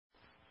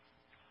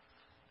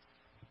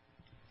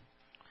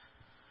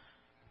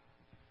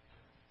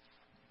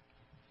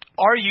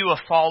Are you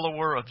a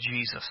follower of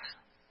Jesus?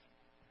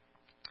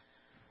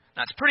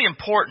 Now, it's pretty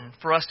important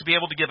for us to be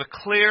able to give a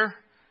clear,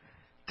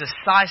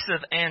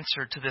 decisive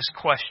answer to this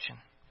question.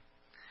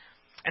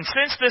 And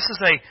since this is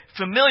a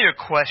familiar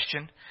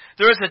question,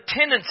 there is a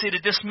tendency to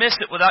dismiss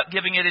it without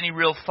giving it any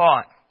real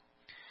thought.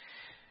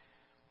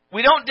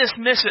 We don't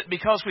dismiss it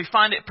because we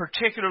find it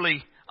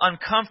particularly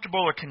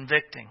uncomfortable or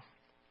convicting.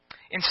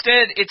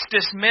 Instead, it's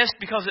dismissed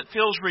because it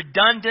feels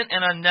redundant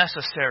and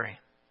unnecessary.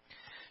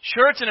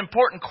 Sure, it's an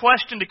important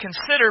question to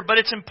consider, but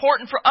it's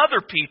important for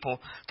other people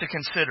to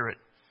consider it.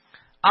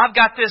 I've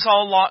got this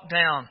all locked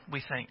down,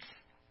 we think.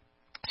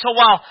 So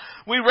while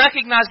we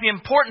recognize the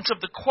importance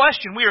of the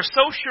question, we are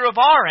so sure of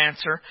our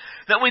answer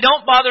that we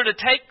don't bother to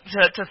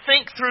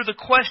think through the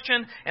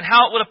question and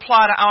how it would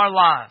apply to our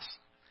lives.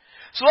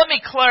 So let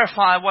me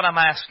clarify what I'm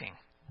asking.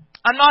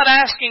 I'm not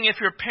asking if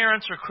your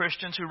parents are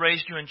Christians who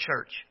raised you in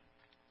church.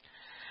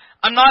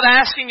 I'm not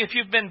asking if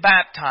you've been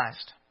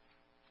baptized.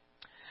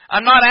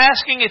 I'm not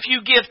asking if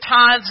you give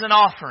tithes and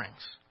offerings.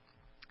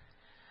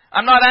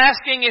 I'm not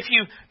asking if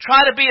you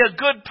try to be a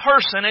good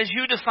person as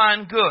you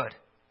define good.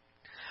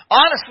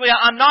 Honestly,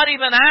 I'm not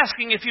even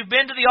asking if you've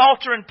been to the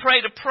altar and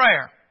prayed a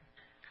prayer.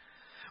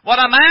 What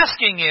I'm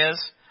asking is,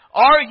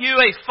 are you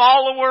a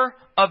follower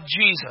of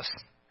Jesus?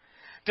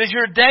 Does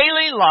your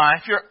daily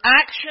life, your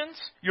actions,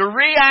 your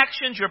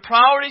reactions, your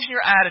priorities, and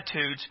your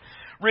attitudes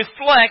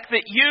reflect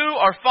that you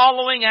are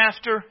following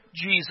after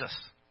Jesus?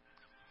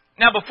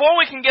 Now, before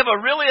we can give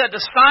a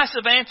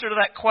decisive answer to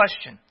that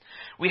question,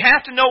 we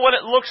have to know what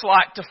it looks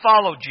like to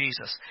follow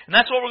Jesus. And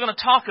that's what we're going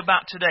to talk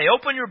about today.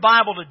 Open your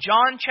Bible to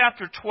John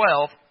chapter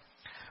 12,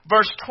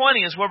 verse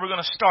 20 is where we're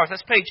going to start.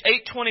 That's page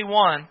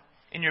 821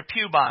 in your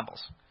pew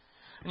Bibles.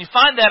 When you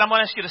find that, I'm going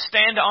to ask you to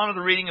stand to honor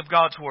the reading of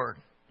God's Word.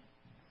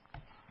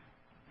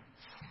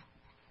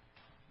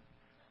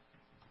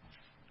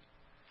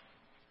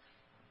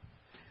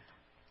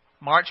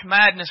 March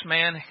Madness,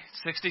 man.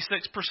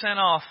 66%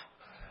 off.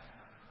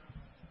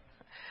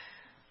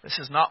 This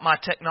is not my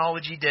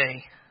technology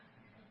day.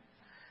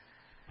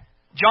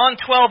 John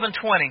 12 and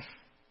 20. It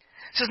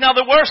says, Now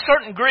there were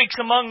certain Greeks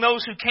among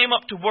those who came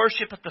up to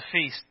worship at the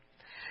feast.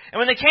 And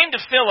when they came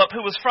to Philip,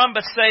 who was from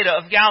Bethsaida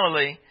of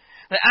Galilee,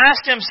 they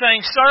asked him,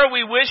 saying, Sir,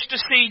 we wish to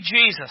see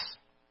Jesus.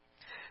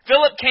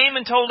 Philip came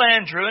and told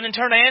Andrew, and in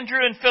turn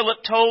Andrew and Philip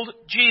told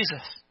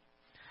Jesus.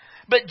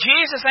 But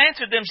Jesus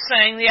answered them,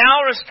 saying, The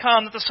hour has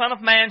come that the Son of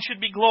Man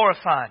should be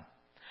glorified.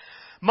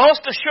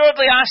 Most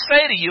assuredly I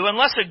say to you,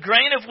 unless a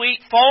grain of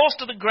wheat falls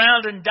to the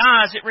ground and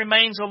dies, it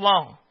remains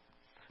alone.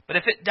 But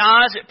if it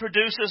dies, it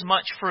produces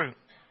much fruit.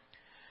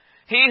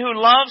 He who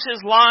loves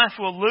his life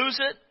will lose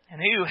it, and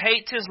he who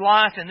hates his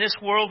life in this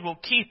world will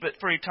keep it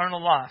for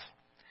eternal life.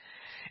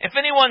 If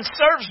anyone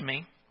serves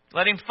me,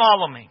 let him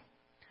follow me.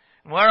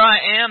 And where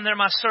I am, there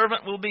my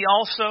servant will be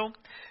also.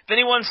 If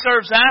anyone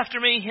serves after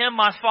me, him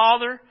my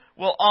Father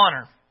will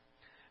honor.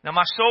 Now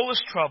my soul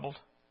is troubled.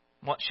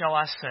 What shall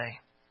I say?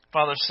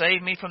 Father,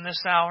 save me from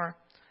this hour.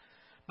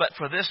 But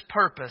for this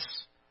purpose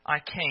I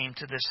came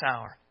to this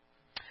hour.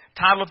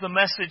 Title of the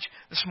message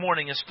this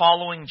morning is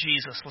Following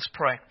Jesus. Let's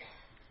pray.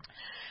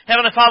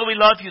 Heavenly Father, we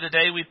love you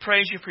today. We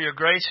praise you for your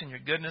grace and your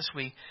goodness.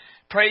 We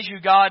praise you,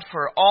 God,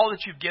 for all that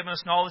you've given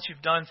us and all that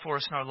you've done for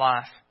us in our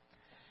life.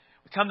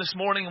 We come this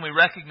morning and we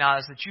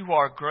recognize that you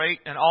are great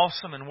and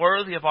awesome and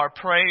worthy of our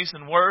praise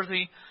and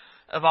worthy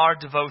of our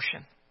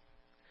devotion.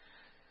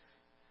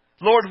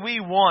 Lord, we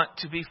want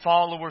to be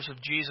followers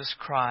of Jesus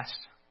Christ.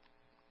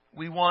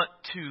 We want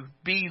to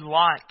be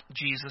like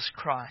Jesus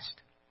Christ.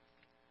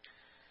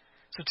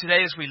 So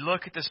today as we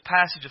look at this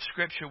passage of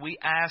Scripture, we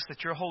ask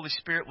that your Holy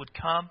Spirit would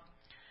come,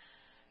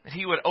 that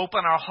He would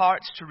open our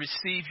hearts to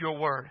receive your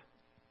word.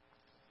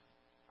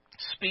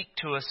 Speak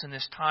to us in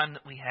this time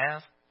that we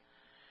have.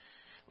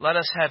 Let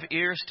us have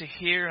ears to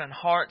hear and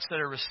hearts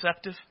that are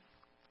receptive.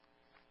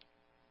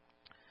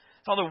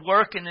 Father,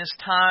 work in this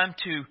time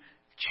to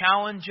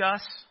challenge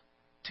us,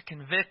 to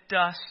convict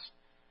us,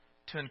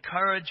 to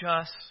encourage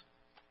us,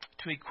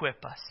 to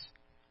equip us.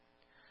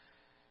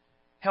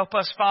 Help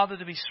us, Father,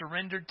 to be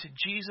surrendered to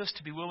Jesus,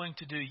 to be willing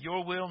to do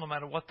your will, no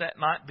matter what that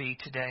might be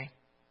today.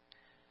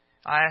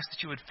 I ask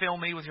that you would fill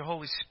me with your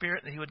Holy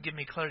Spirit, that He would give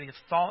me clarity of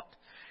thought,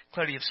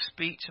 clarity of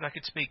speech, that I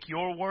could speak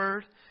your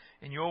word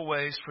in your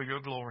ways for your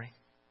glory.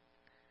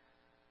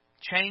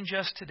 Change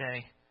us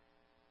today,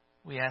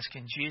 we ask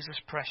in Jesus'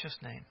 precious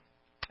name.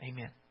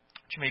 Amen.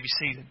 You may be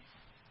seated.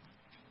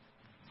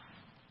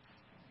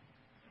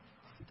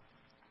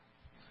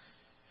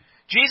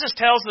 Jesus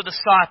tells the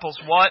disciples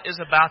what is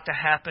about to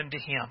happen to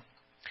Him.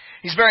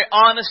 He's very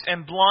honest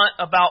and blunt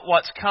about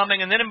what's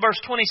coming. And then in verse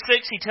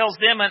 26, He tells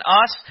them and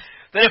us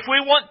that if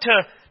we want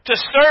to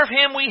serve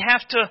Him, we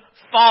have to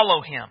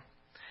follow Him.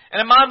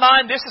 And in my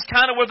mind, this is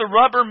kind of where the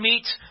rubber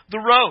meets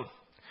the road.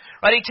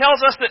 Right? He tells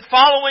us that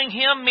following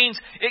Him means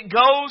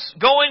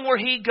going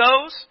where He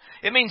goes.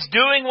 It means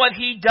doing what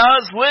He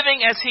does,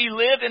 living as He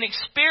lived, and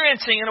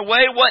experiencing in a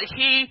way what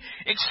He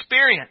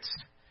experienced.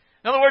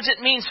 In other words, it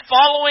means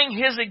following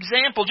His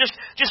example, just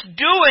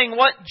doing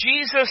what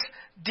Jesus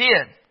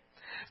did.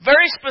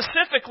 very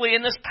specifically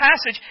in this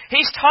passage,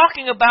 he's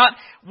talking about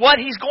what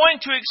he's going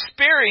to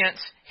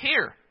experience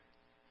here.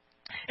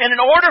 And in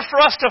order for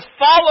us to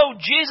follow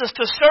Jesus,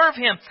 to serve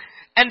Him,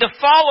 and to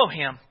follow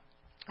Him,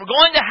 we're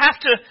going to have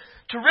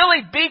to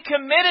really be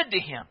committed to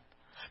Him.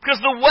 Because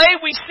the way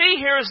we see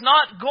here is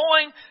not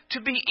going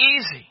to be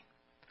easy.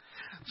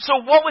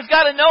 So what we've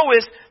got to know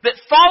is that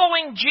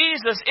following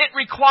Jesus, it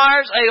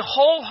requires a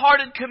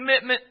wholehearted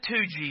commitment to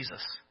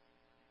Jesus.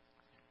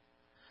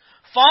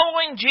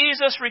 Following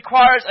Jesus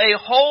requires a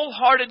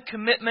wholehearted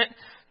commitment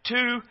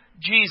to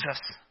Jesus.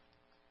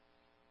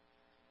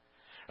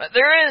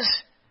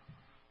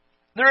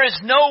 There is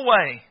no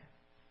way,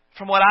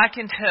 from what I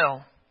can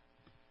tell,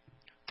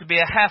 to be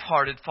a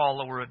half-hearted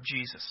follower of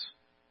Jesus.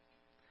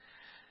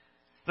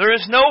 There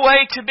is no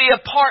way to be a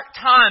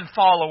part-time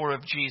follower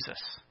of Jesus.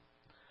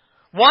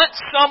 Once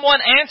someone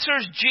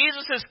answers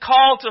Jesus'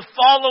 call to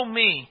follow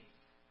me,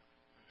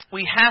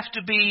 we have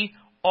to be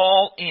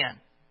all in.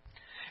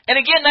 And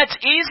again, that's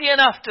easy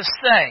enough to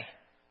say.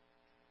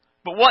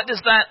 But what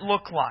does that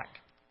look like?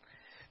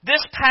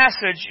 This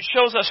passage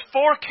shows us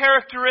 4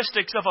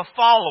 characteristics of a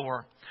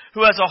follower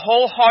who has a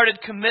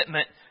wholehearted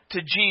commitment to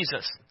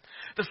Jesus.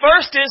 The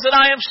first is that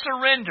I am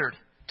surrendered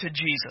to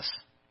Jesus.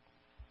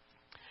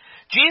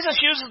 Jesus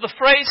uses the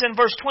phrase in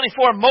verse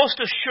 24, most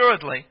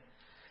assuredly,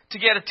 to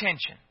get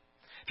attention.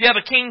 If you have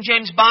a King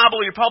James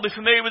Bible, you're probably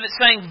familiar with it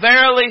saying,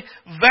 verily,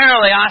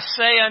 verily, I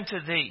say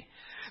unto thee.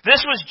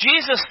 This was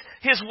Jesus,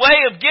 His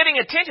way of getting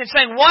attention,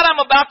 saying, what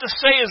I'm about to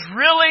say is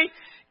really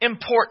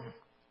important.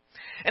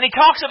 And He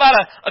talks about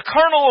a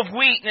kernel of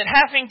wheat and it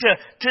having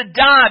to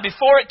die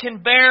before it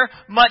can bear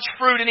much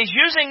fruit. And He's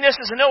using this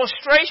as an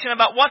illustration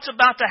about what's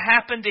about to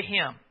happen to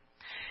Him.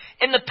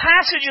 In the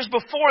passages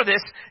before this,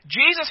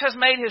 Jesus has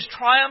made His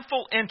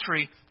triumphal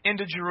entry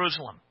into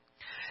Jerusalem.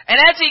 And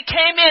as He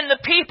came in,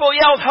 the people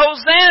yelled,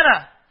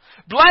 Hosanna!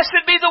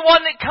 Blessed be the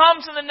one that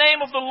comes in the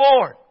name of the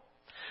Lord.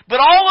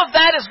 But all of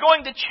that is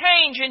going to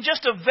change in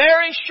just a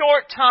very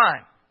short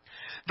time.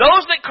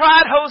 Those that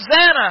cried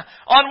Hosanna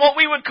on what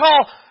we would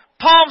call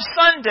Palm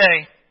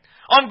Sunday,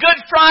 on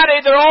Good Friday,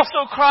 they're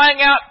also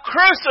crying out,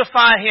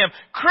 Crucify Him!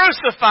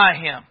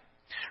 Crucify Him!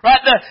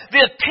 Right?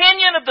 The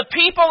opinion of the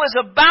people is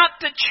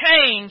about to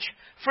change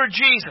for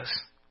Jesus.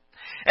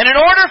 And in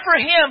order for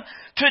Him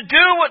to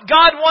do what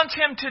God wants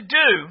Him to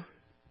do,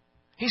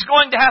 He's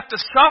going to have to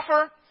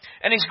suffer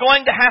and He's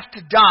going to have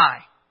to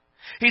die.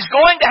 He's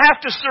going to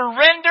have to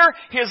surrender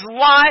His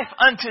life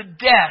unto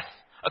death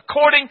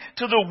according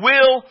to the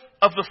will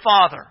of the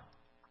Father.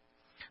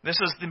 This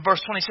is in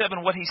verse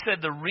 27 what He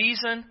said, the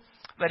reason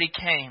that He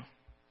came.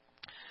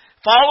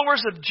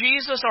 Followers of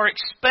Jesus are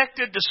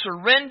expected to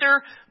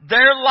surrender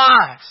their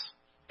lives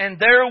and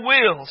their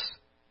wills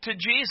to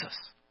Jesus.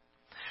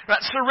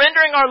 Right?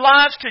 Surrendering our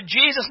lives to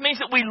Jesus means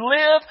that we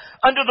live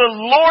under the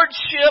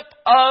lordship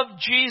of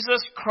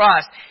Jesus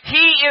Christ.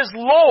 He is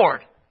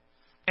Lord,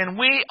 and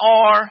we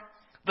are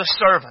the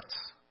servants.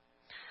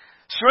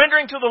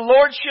 Surrendering to the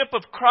lordship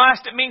of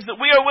Christ, it means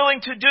that we are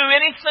willing to do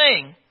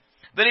anything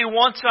that He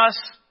wants us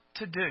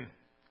to do.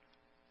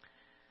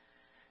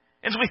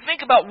 As we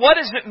think about what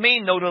does it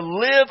mean, though, to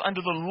live under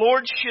the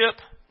lordship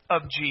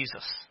of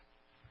Jesus,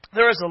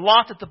 there is a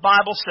lot that the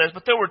Bible says,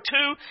 but there were 2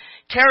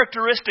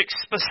 characteristics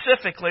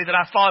specifically that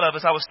I thought of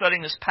as I was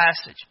studying this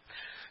passage.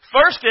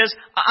 First is,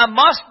 I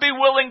must be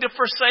willing to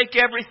forsake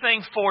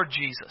everything for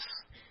Jesus.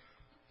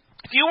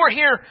 If you were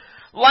here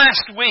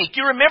last week,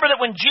 you remember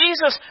that when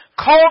Jesus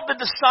called the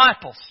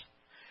disciples,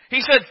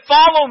 He said,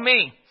 follow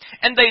me.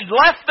 And they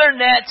left their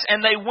nets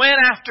and they went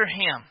after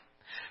Him.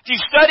 If you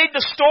studied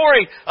the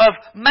story of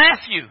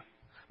Matthew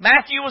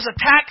was a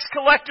tax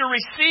collector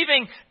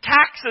receiving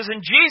taxes,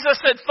 and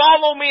Jesus said,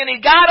 follow me, and he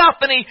got up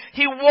and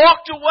he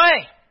walked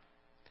away.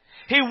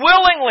 He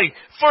willingly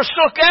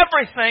forsook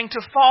everything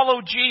to follow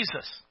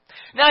Jesus.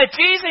 Now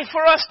it's easy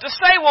for us to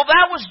say, well,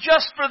 that was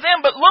just for them,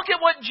 but look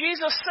at what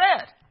Jesus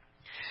said.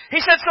 He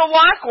said, so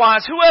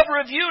likewise, whoever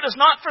of you does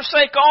not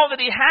forsake all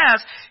that he has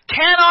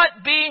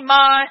cannot be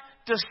my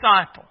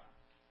disciple.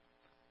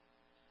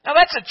 Now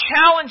that's a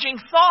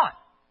challenging thought.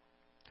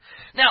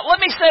 Now, let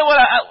me say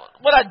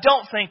what I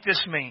don't think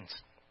this means.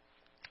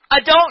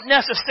 I don't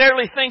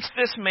necessarily think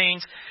this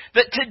means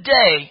that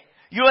today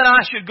you and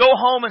I should go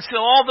home and sell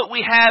all that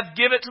we have,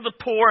 give it to the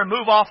poor, and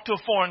move off to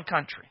a foreign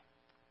country.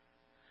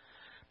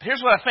 But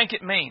here's what I think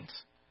it means.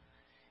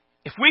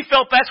 If we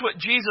felt that's what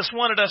Jesus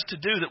wanted us to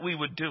do, that we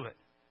would do it.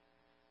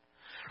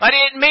 Right?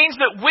 It means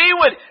that we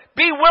would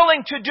be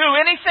willing to do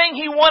anything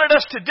He wanted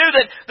us to do,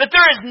 that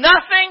there is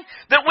nothing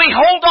that we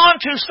hold on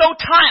to so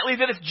tightly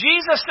that if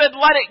Jesus said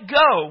let it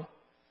go,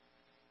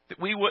 that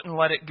we wouldn't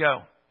let it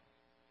go.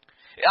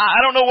 I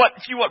don't know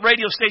what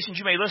radio stations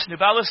you may listen to,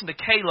 but I listen to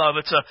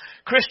K-Love. It's a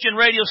Christian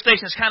radio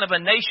station. It's kind of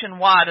a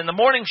nationwide. And the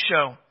morning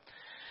show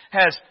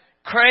has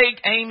Craig,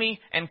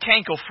 Amy, and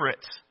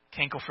Kankelfritz.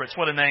 Kankelfritz,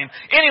 what a name.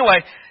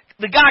 Anyway,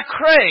 the guy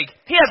Craig,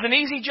 he has an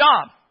easy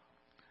job.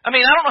 I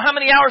mean, I don't know how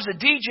many hours a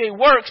DJ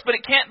works, but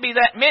it can't be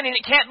that many, and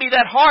it can't be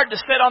that hard to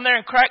sit on there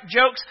and crack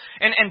jokes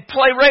and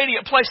play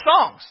radio, play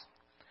songs.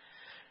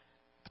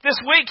 This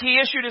week he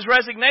issued his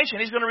resignation.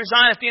 He's going to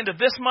resign at the end of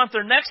this month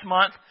or next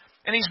month,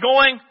 and he's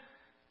going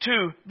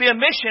to be a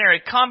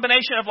missionary,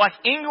 combination of like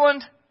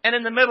England and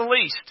in the Middle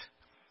East.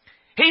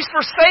 He's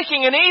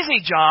forsaking an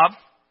easy job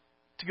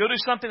to go do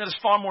something that is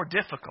far more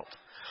difficult.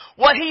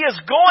 What he is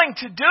going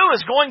to do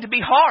is going to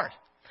be hard.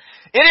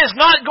 It is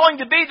not going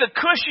to be the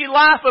cushy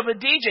life of a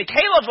DJ.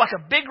 Caleb's like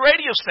a big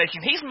radio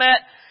station. He's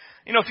met,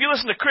 if you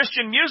listen to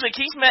Christian music,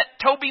 he's met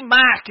Toby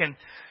Mac and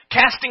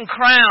Casting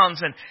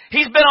Crowns, and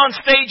he's been on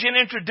stage and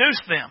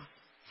introduced them.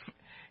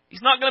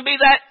 He's not going to be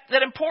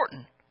that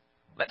important,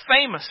 that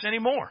famous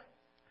anymore.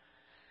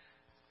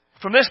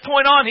 From this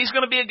point on, he's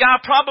going to be a guy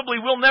probably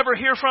we'll never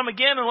hear from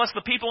again unless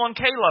the people on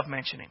K-Love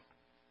mention him.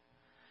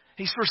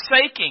 He's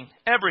forsaking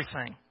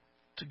everything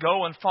to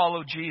go and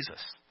follow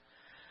Jesus.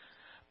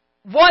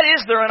 What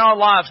is there in our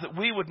lives that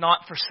we would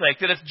not forsake?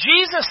 That if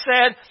Jesus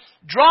said,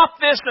 drop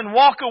this and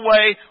walk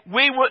away,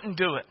 we wouldn't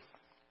do it.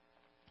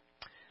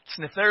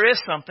 And if there is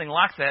something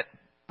like that,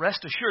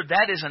 rest assured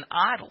that is an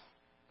idol.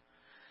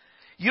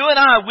 You and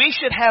I, we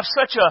should have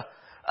such a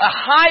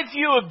high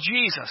view of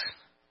Jesus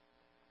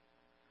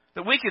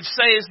that we could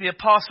say as the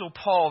Apostle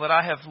Paul that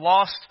I have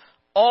lost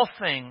all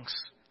things,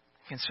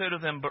 consider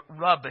them but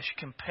rubbish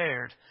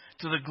compared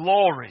to the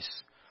glories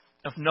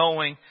of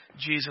knowing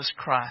Jesus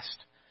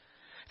Christ.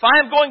 If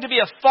I am going to be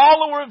a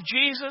follower of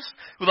Jesus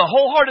with a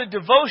wholehearted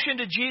devotion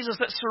to Jesus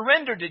that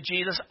surrendered to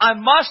Jesus, I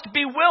must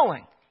be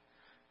willing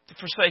to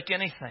forsake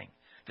anything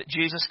that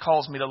Jesus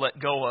calls me to let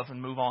go of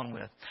and move on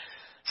with.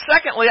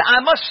 Secondly,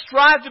 I must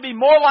strive to be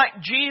more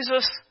like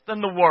Jesus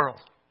than the world.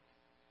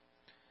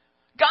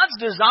 God's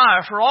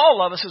desire for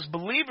all of us as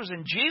believers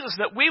in Jesus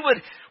that we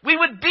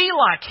would be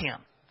like Him.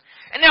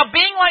 And now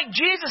being like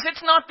Jesus,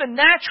 it's not the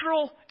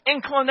natural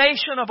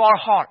inclination of our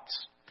hearts.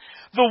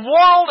 The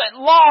world at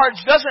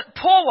large doesn't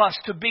pull us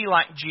to be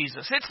like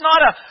Jesus. It's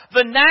not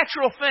the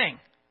natural thing.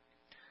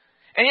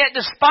 And yet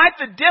despite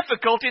the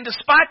difficulty and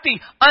despite the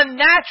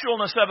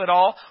unnaturalness of it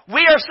all,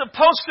 we are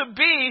supposed to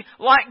be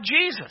like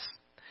Jesus.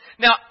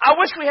 Now, I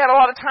wish we had a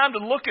lot of time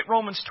to look at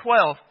Romans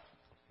 12.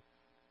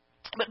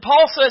 But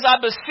Paul says, I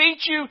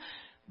beseech you,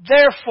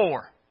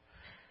 therefore.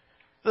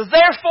 The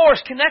therefore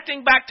is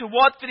connecting back to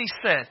what that he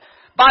said.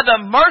 By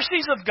the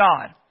mercies of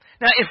God.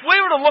 Now, if we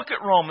were to look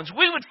at Romans,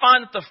 we would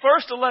find that the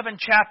first 11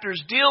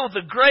 chapters deal with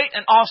the great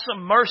and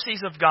awesome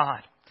mercies of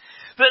God.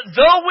 That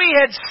though we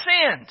had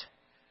sinned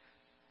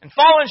and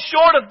fallen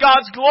short of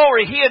God's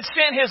glory, He had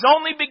sent His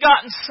only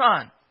begotten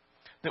Son,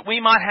 that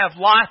we might have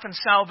life and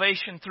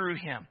salvation through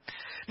Him.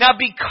 Now,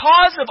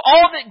 because of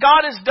all that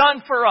God has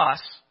done for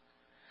us,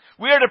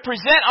 we are to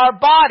present our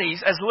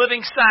bodies as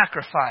living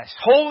sacrifice,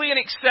 holy and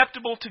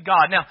acceptable to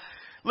God. Now,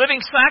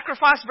 living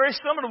sacrifice, very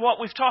similar to what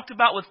we've talked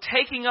about with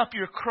taking up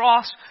your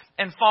cross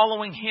and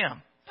following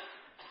Him.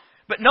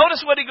 But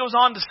notice what he goes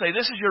on to say.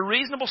 This is your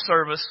reasonable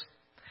service.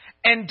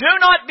 And do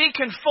not be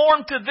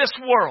conformed to this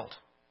world,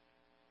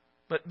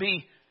 but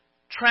be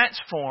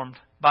transformed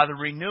by the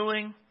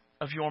renewing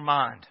of your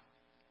mind.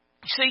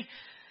 You see,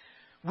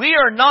 we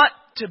are not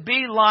to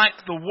be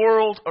like the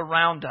world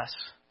around us.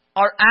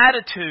 Our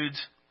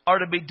attitudes are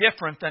to be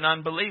different than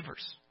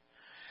unbelievers.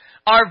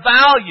 Our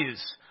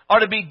values are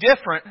to be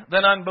different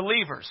than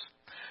unbelievers.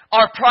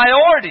 Our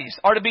priorities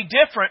are to be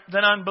different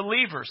than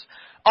unbelievers.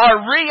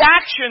 Our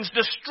reactions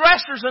to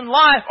stressors in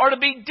life are to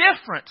be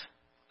different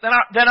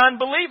than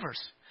unbelievers.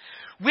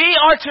 We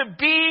are to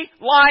be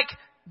like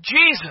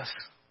Jesus.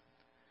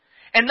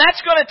 And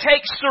that's going to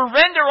take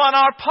surrender on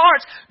our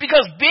parts,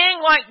 because being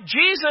like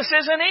Jesus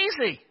isn't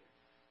easy.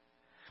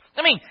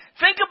 I mean,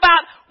 think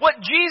about what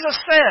Jesus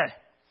said.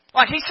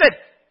 Like He said,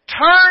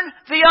 turn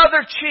the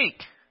other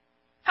cheek.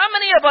 How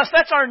many of us,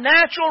 that's our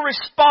natural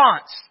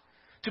response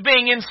to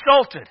being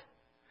insulted?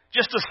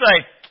 Just to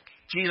say,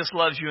 Jesus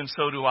loves you and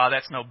so do I.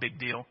 That's no big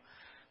deal.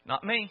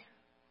 Not me.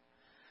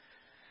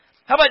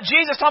 How about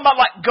Jesus talking about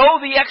like go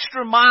the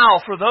extra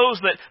mile for those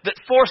that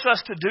force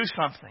us to do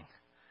something?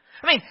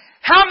 I mean,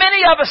 how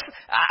many of us,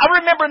 I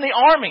remember in the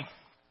army,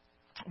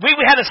 we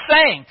had a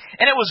saying,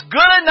 and it was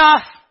good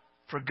enough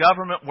for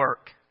government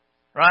work.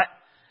 Right?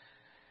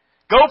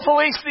 Go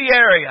police the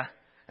area.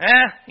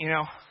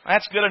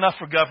 That's good enough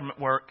for government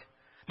work.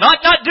 Not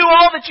do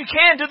all that you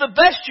can, do the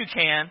best you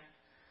can.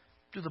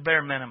 Do the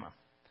bare minimum.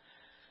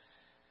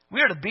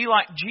 We are to be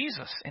like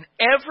Jesus in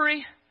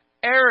every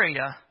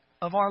area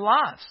of our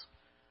lives.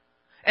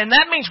 And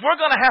that means we're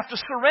going to have to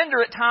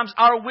surrender at times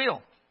our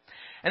will.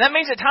 And that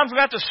means at times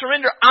we're going to have to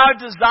surrender our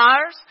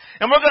desires.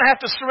 And we're going to have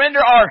to surrender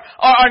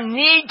our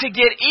need to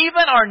get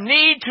even, our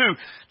need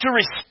to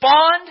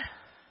respond.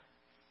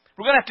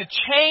 We're going to have to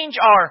change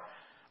our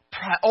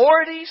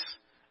priorities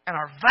and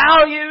our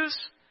values,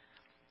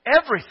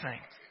 everything.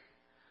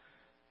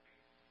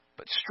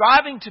 But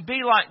striving to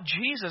be like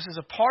Jesus is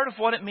a part of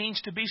what it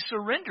means to be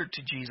surrendered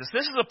to Jesus.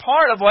 This is a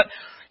part of what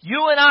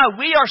you and I,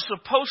 we are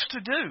supposed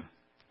to do.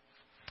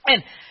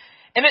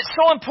 And it's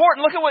so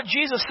important. Look at what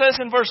Jesus says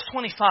in verse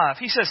 25.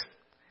 He says,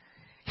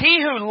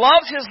 he who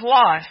loves his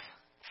life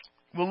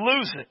will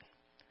lose it.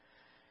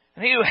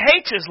 And he who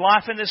hates his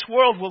life in this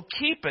world will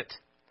keep it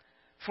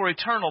for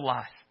eternal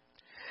life.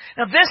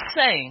 Now this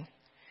saying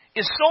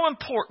is so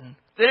important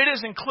that it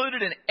is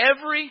included in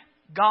every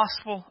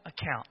gospel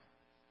account.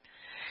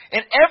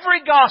 In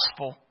every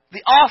gospel,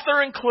 the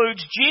author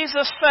includes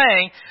Jesus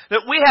saying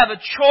that we have a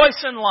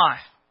choice in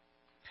life.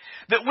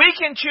 That we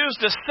can choose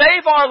to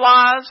save our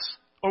lives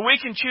or we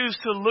can choose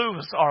to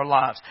lose our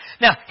lives.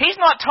 Now, he's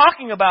not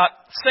talking about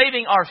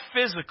saving our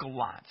physical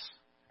lives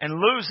and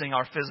losing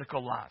our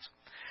physical lives.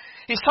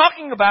 He's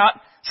talking about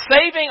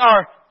saving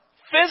our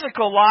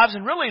physical lives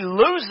and really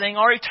losing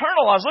our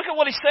eternal lives. Look at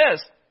what he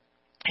says.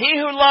 He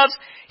who loves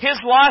his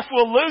life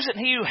will lose it,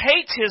 and he who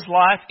hates his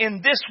life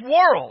in this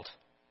world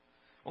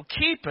will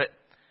keep it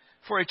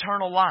for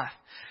eternal life.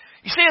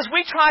 You see, as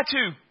we try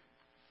to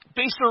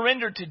be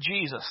surrendered to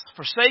Jesus,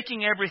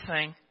 forsaking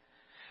everything,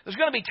 there's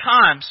going to be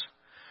times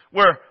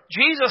where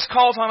Jesus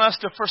calls on us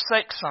to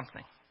forsake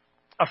something.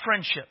 A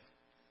friendship,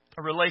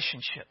 a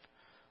relationship,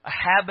 a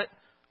habit,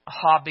 a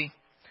hobby,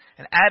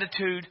 an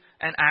attitude,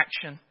 an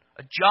action,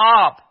 a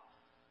job,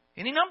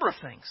 any number of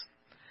things.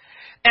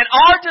 And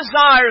our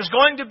desire is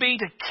going to be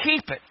to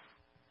keep it.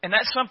 And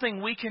that's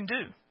something we can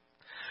do.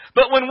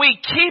 But when we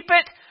keep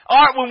it,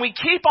 when we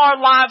keep our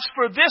lives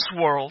for this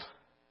world,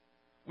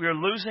 we are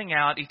losing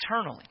out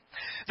eternally.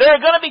 There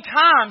are going to be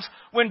times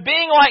when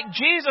being like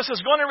Jesus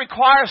is going to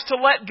require us to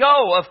let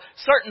go of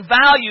certain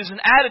values and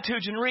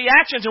attitudes and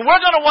reactions. And we're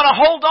going to want to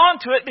hold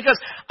on to it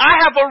because I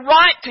have a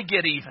right to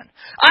get even.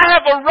 I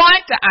have a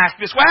right to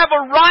act this way. I have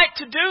a right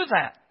to do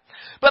that.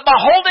 But by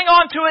holding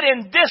on to it in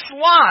this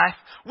life,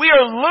 we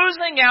are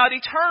losing out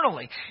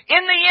eternally.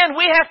 In the end,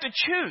 we have to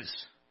choose.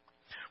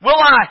 Will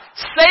I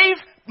save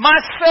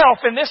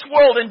myself in this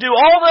world and do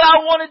all that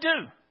I want to do?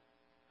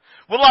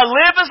 Will I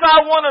live as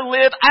I want to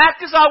live,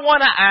 act as I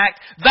want to act,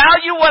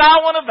 value what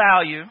I want to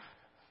value,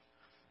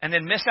 and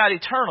then miss out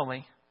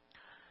eternally?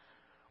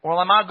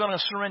 Or am I going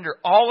to surrender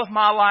all of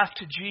my life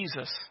to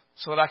Jesus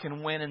so that I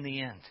can win in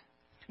the end?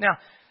 Now,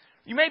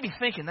 you may be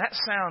thinking, that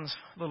sounds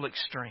a little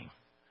extreme.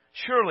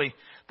 Surely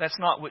that's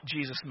not what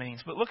Jesus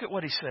means. But look at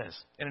what he says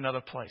in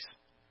another place.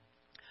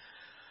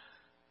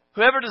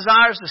 Whoever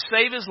desires to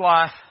save his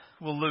life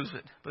will lose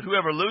it. But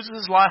whoever loses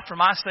his life for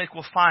my sake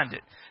will find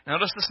it. Now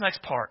notice this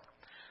next part.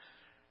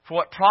 For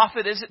what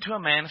profit is it to a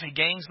man if he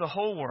gains the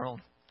whole world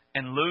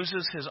and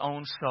loses his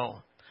own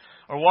soul?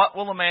 Or what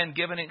will a man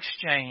give in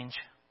exchange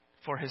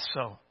for his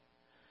soul?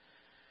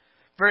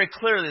 Very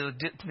clearly,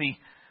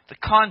 the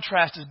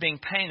contrast is being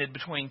painted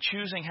between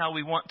choosing how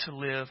we want to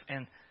live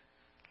and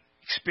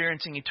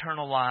experiencing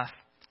eternal life,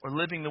 or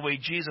living the way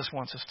Jesus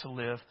wants us to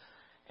live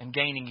and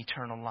gaining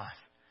eternal life.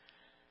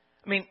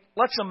 I mean,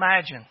 let's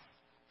imagine,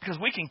 because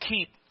we can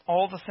keep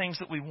all the things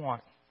that we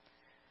want.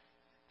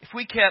 If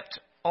we kept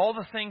all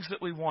the things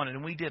that we wanted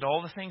and we did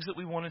all the things that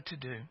we wanted to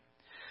do,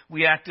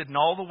 we acted in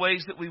all the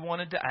ways that we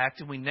wanted to act,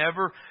 and we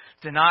never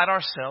denied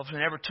ourselves, we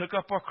never took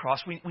up our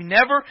cross, we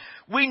never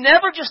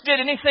just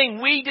did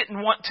anything we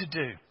didn't want to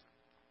do.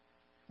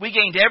 We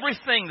gained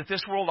everything that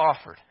this world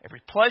offered.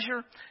 Every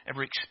pleasure,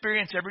 every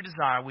experience, every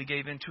desire we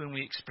gave into and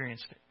we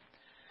experienced it.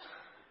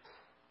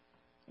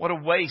 What a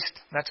waste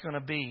that's going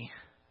to be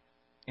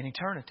in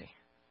eternity.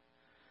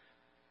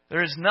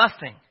 There is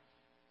nothing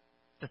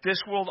that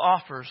this world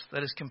offers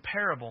that is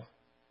comparable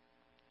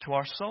to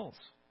our souls.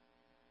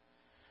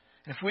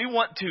 And if we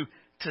want to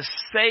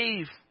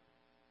save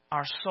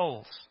our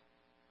souls,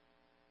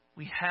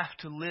 we have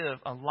to live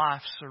a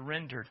life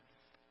surrendered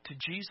to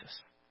Jesus.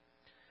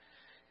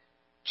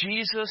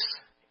 Jesus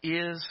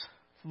is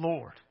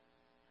Lord.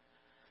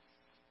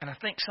 And I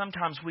think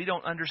sometimes we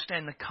don't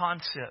understand the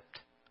concept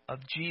of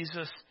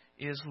Jesus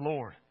is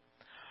Lord.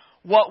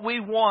 What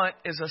we want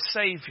is a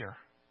Savior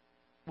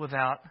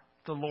without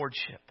the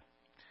Lordship.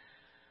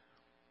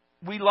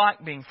 We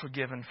like being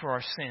forgiven for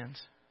our sins.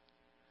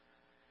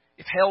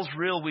 If hell's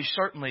real, we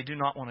certainly do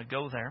not want to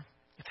go there.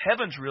 If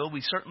heaven's real,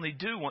 we certainly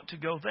do want to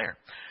go there.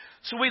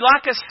 So we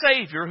like a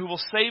Savior who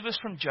will save us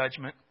from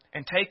judgment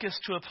and take us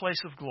to a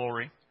place of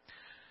glory.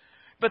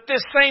 But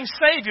this same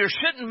Savior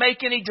shouldn't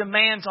make any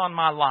demands on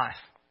my life.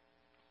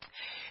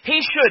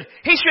 He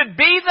should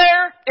be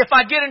there if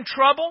I get in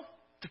trouble,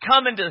 to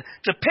come and to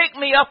pick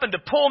me up and to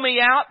pull me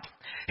out.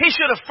 He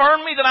should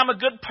affirm me that I'm a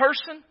good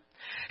person.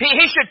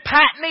 He should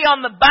pat me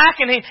on the back,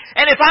 and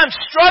if I'm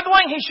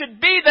struggling, He should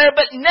be there,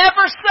 but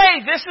never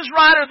say this is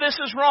right or this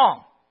is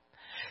wrong.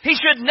 He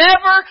should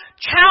never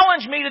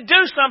challenge me to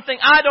do something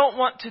I don't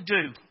want to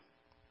do.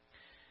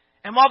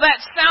 And while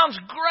that sounds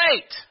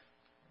great,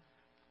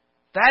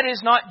 that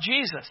is not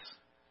Jesus.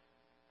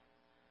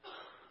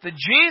 The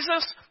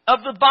Jesus of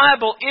the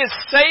Bible is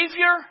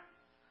Savior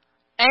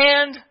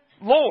and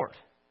Lord.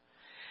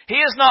 He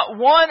is not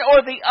one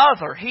or the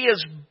other. He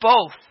is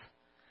both.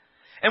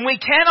 And we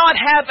cannot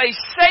have a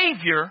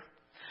Savior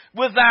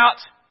without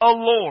a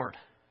Lord.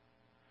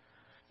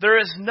 There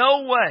is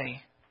no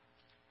way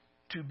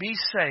to be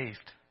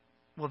saved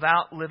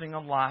without living a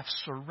life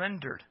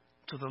surrendered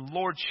to the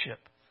Lordship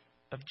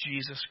of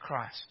Jesus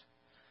Christ.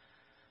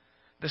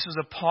 This is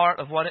a part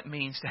of what it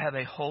means to have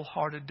a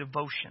wholehearted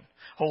devotion,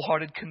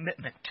 wholehearted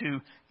commitment to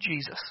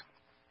Jesus.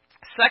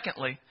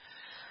 Secondly,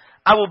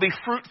 I will be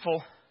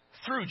fruitful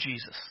through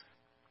Jesus.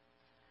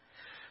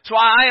 So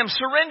I am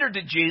surrendered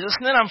to Jesus,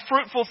 and then I'm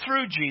fruitful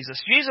through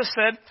Jesus. Jesus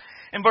said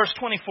in verse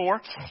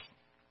 24,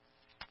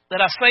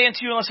 that I say unto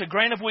you, unless a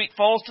grain of wheat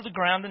falls to the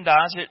ground and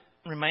dies, it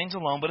remains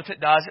alone. But if it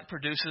dies, it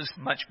produces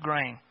much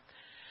grain.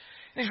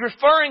 And he's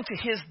referring to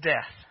His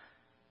death.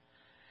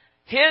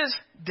 His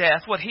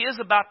death, what He is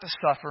about to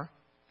suffer,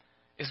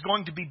 is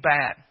going to be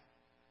bad.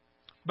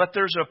 But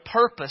there's a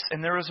purpose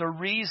and there is a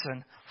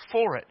reason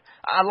for it.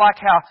 I like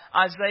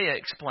how Isaiah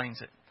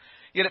explains it.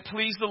 Yet it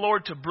pleased the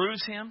Lord to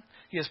bruise Him.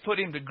 He has put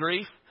Him to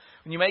grief.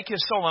 When you make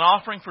His soul an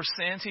offering for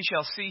sins, He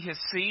shall see His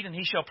seed, and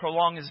He shall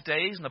prolong His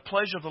days, and the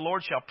pleasure of the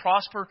Lord shall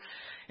prosper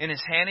in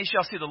His hand. He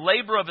shall see the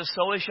labor of His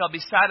soul, He shall be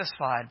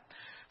satisfied.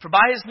 For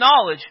by His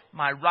knowledge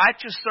my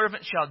righteous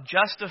servant shall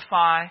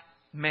justify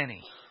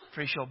many,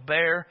 for He shall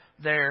bear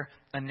their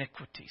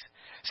iniquities.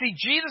 See,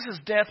 Jesus'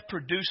 death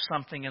produced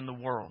something in the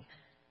world.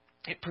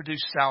 It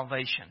produced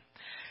salvation.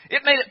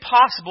 It made it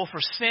possible for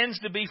sins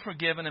to be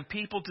forgiven and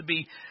people to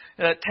be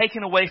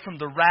taken away from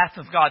the wrath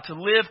of God, to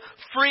live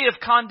free of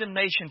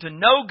condemnation, to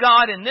know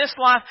God in this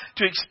life,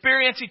 to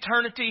experience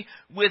eternity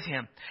with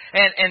Him.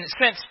 And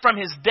since from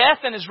His death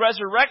and His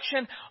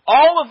resurrection,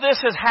 all of this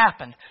has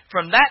happened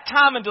from that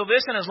time until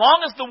this, and as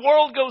long as the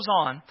world goes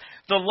on,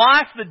 the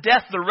life, the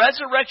death, the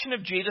resurrection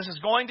of Jesus is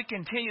going to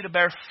continue to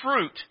bear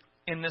fruit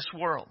in this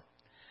world.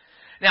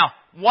 Now,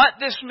 what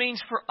this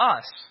means for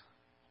us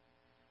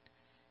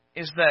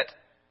is that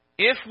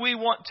if we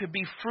want to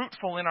be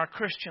fruitful in our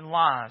Christian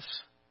lives,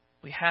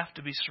 we have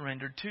to be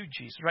surrendered to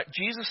Jesus. Right?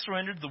 Jesus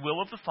surrendered the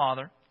will of the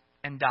Father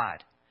and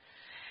died.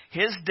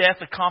 His death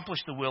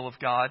accomplished the will of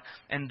God,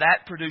 and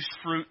that produced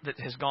fruit that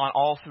has gone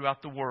all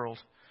throughout the world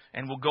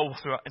and will go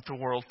throughout the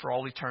world for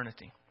all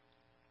eternity.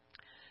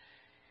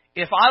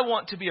 If I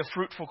want to be a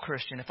fruitful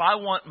Christian, if I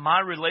want my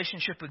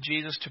relationship with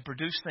Jesus to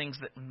produce things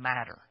that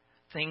matter,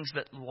 things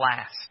that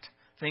last,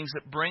 things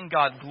that bring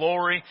God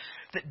glory,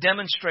 that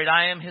demonstrate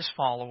I am His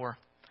follower,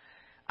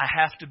 I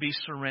have to be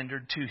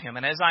surrendered to Him.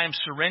 And as I am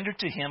surrendered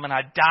to Him and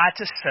I die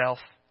to self,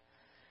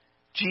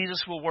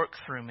 Jesus will work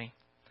through me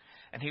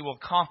and He will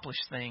accomplish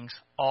things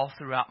all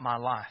throughout my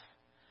life.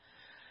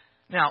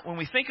 Now, when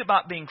we think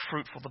about being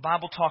fruitful, the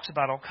Bible talks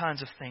about all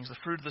kinds of things, the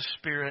fruit of the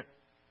Spirit,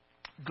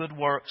 good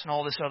works, and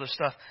all this other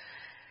stuff.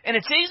 And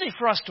it's easy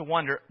for us to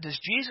wonder, does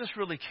Jesus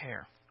really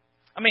care?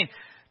 I mean,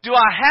 do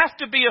I have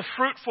to be a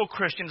fruitful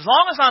Christian? As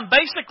long as I'm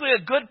basically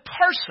a good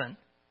person,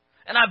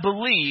 and I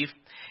believe,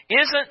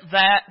 isn't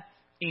that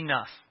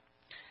enough?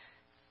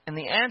 And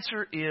the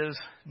answer is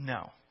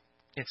no,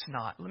 it's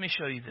not. Let me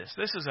show you this.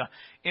 This is an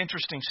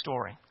interesting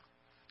story.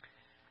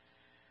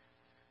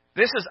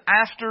 This is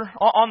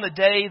on the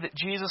day that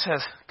Jesus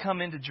has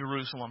come into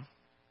Jerusalem.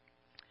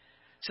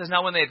 It says,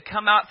 now when they had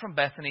come out from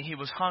Bethany, He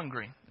was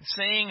hungry.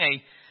 Seeing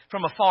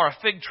from afar a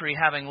fig tree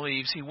having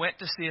leaves, He went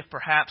to see if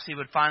perhaps He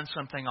would find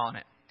something on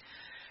it.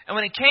 And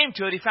when He came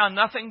to it, He found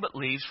nothing but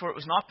leaves, for it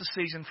was not the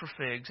season for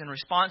figs. In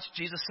response,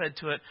 Jesus said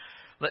to it,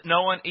 let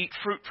no one eat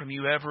fruit from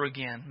you ever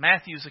again.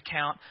 Matthew's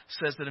account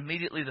says that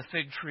immediately the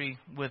fig tree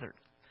withered.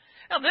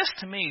 Now this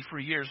to me for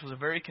years was a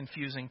very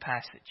confusing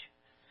passage.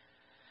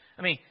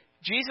 I mean,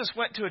 Jesus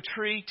went to a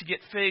tree to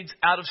get figs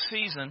out of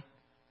season,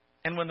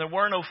 and when there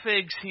were no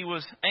figs, He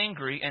was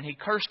angry and He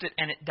cursed it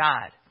and it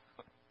died.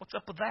 What's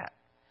up with that?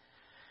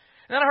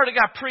 And then I heard a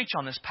guy preach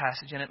on this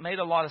passage and it made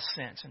a lot of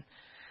sense. And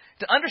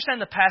to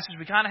understand the passage,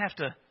 we kind of have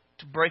to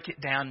break it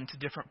down into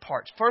different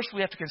parts. First, we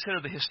have to consider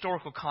the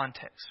historical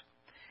context.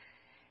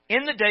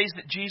 In the days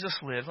that Jesus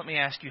lived, let me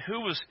ask you, who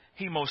was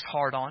He most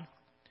hard on?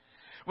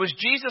 Was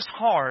Jesus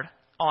hard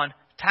on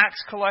tax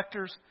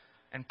collectors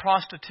and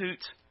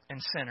prostitutes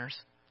and sinners?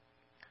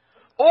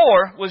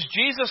 Or was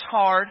Jesus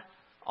hard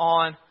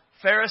on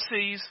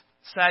Pharisees,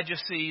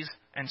 Sadducees,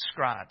 and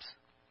scribes?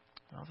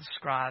 Well, the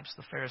scribes,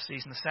 the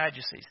Pharisees, and the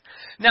Sadducees.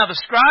 Now, the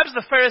scribes,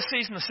 the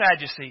Pharisees, and the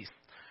Sadducees,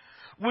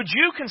 would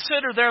you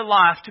consider their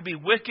life to be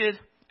wicked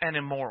and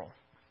immoral?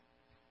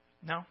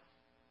 No.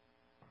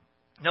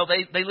 No,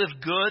 they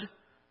lived good,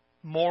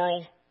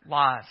 moral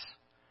lives.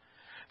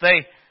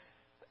 They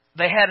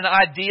had an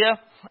idea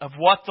of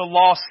what the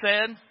law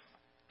said,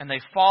 and they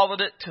followed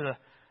it to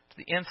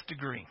the nth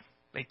degree.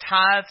 They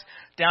tithed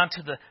down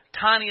to the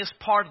tiniest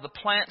part of the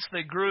plants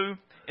they grew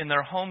in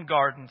their home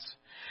gardens.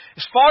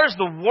 As far as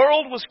the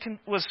world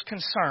was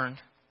concerned,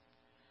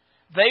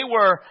 they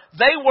were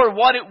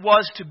what it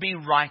was to be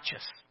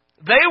righteous.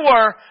 They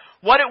were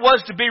what it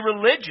was to be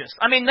religious.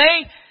 I mean,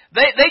 they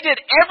did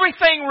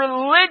everything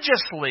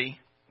religiously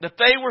that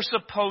they were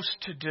supposed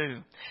to do.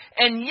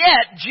 And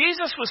yet,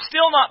 Jesus was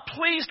still not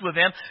pleased with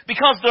them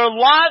because their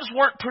lives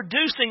weren't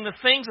producing the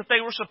things that they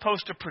were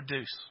supposed to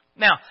produce.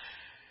 Now,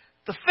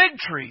 the fig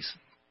trees,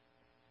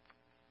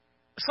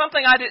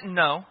 something I didn't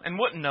know and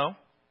wouldn't know,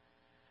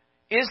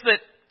 is that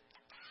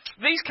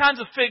these kinds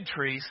of fig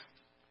trees,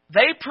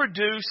 they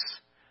produce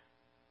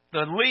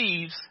the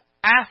leaves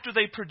after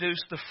they produce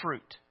the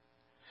fruit.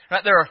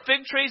 Right? There are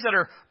fig trees that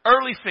are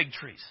early fig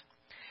trees.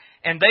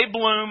 And they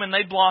bloom and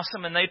they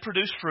blossom and they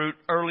produce fruit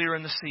earlier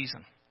in the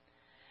season.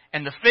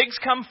 And the figs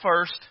come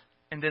first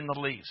and then the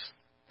leaves.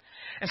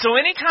 And so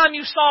anytime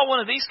you saw one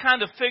of these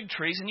kind of fig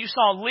trees and you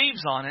saw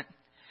leaves on it,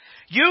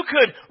 you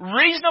could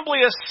reasonably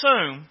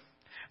assume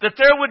that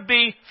there would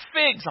be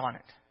figs on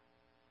it.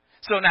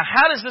 So now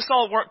how does this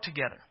all work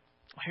together?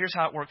 Well, here's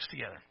how it works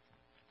together.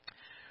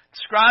 The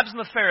scribes and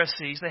the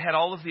Pharisees, they had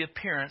all of the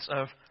appearance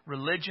of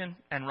religion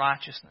and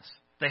righteousness.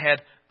 They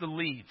had the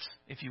leaves,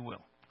 if you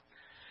will.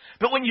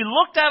 But when you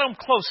looked at them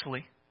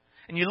closely,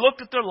 and you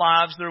looked at their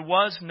lives, there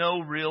was no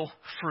real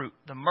fruit.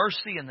 The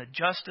mercy and the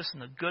justice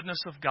and the goodness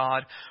of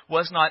God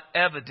was not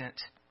evident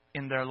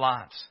in their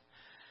lives.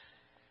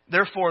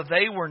 Therefore,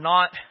 they were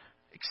not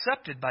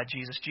accepted by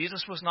Jesus.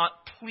 Jesus was not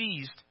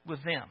pleased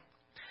with them.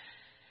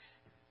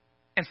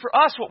 And for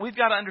us, what we've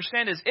got to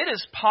understand is it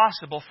is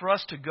possible for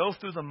us to go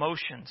through the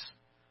motions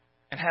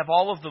and have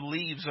all of the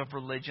leaves of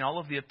religion, all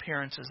of the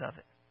appearances of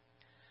it.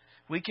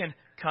 We can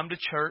come to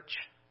church.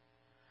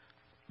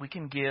 We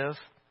can give.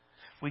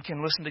 We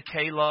can listen to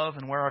K-Love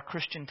and wear our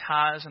Christian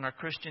ties and our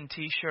Christian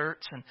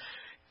T-shirts and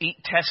eat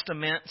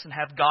Testaments and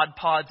have God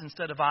pods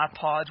instead of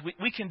iPods.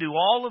 We can do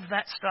all of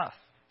that stuff.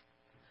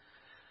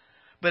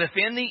 But if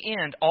in the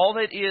end all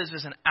that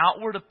is an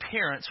outward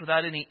appearance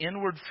without any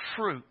inward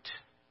fruit,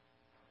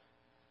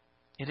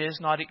 it is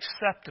not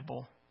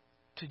acceptable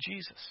to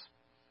Jesus.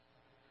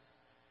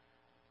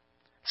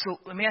 So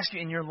let me ask you,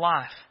 in your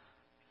life,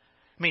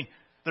 I mean,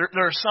 there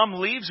are some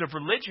leaves of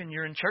religion.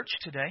 You're in church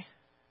today.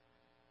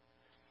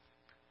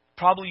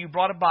 Probably you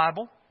brought a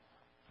Bible.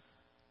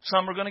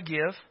 Some are going to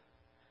give.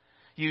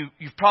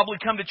 You've probably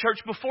come to church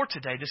before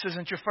today. This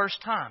isn't your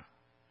first time.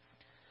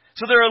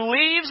 So there are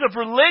leaves of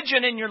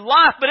religion in your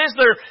life, but is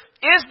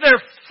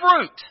there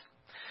fruit?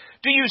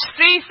 Do you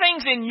see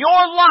things in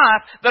your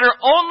life that are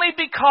only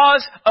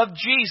because of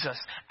Jesus?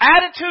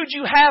 Attitudes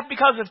you have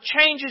because of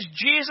changes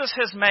Jesus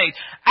has made.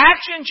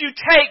 Actions you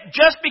take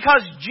just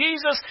because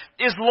Jesus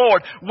is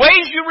Lord.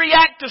 Ways you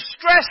react to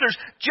stressors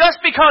just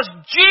because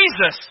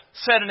Jesus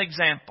set an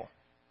example.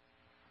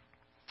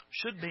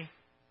 Should be.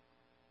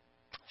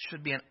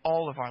 Should be in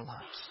all of our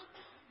lives.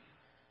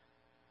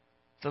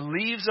 The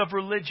leaves of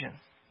religion,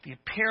 the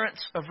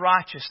appearance of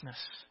righteousness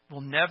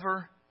will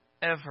never,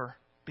 ever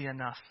be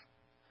enough.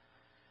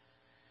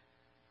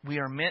 We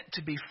are meant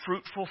to be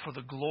fruitful for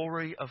the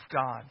glory of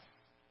God.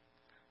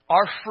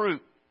 Our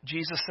fruit,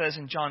 Jesus says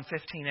in John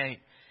 15:8,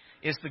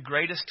 is the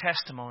greatest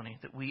testimony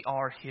that we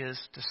are His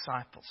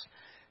disciples.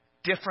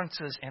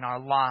 Differences in our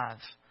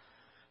lives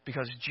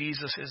because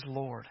Jesus is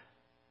Lord.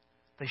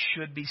 They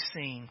should be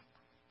seen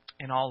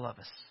in all of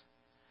us.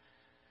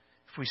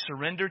 If we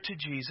surrender to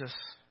Jesus,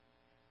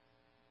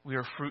 we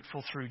are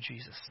fruitful through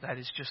Jesus. That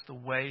is just the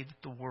way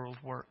that the world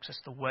works.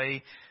 It's the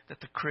way that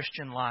the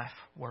Christian life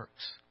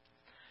works.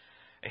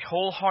 A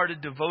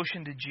wholehearted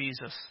devotion to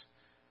Jesus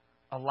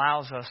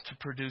allows us to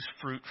produce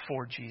fruit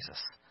for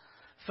Jesus.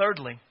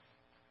 Thirdly,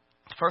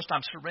 first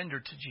I'm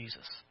surrendered to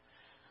Jesus.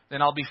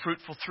 Then I'll be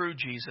fruitful through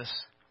Jesus.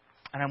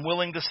 And I'm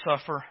willing to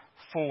suffer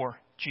for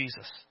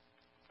Jesus.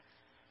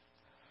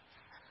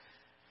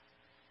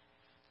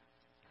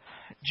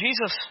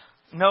 Jesus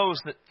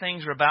knows that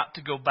things are about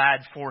to go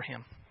bad for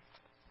Him.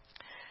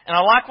 And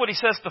I like what He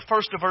says at the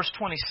first of verse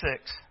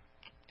 26.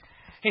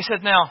 He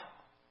said,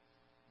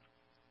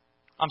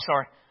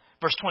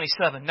 verse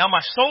 27. Now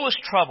my soul is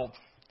troubled,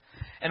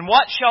 and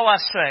what shall I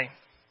say?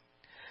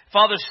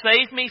 Father,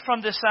 save me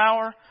from this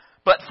hour,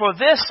 but for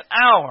this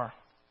hour,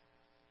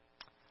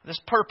 this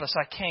purpose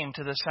I came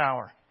to this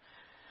hour.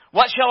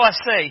 What shall I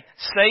say?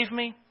 Save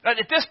me? At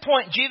this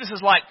point, Jesus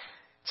is like,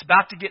 it's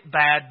about to get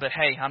bad, but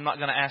hey, I'm not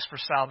going to ask for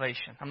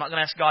salvation. I'm not going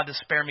to ask God to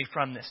spare me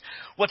from this.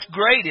 What's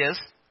great is,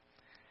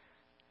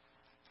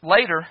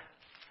 later,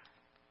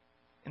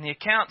 in the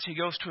accounts, He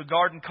goes to a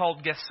garden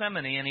called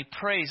Gethsemane and He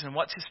prays. And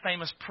what's His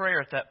famous prayer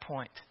at that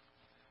point?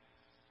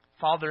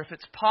 Father, if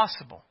it's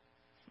possible,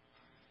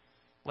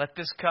 let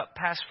this cup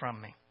pass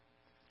from me.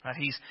 Right?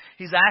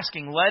 He's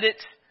asking,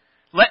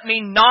 let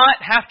me not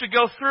have to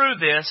go through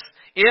this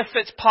if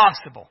it's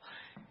possible.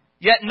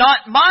 Yet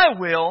not my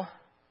will,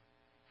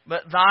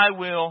 but Thy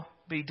will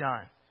be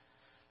done.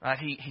 Right?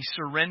 He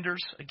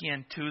surrenders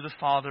again to the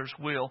Father's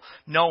will,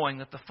 knowing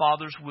that the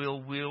Father's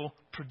will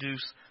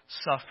produce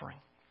suffering.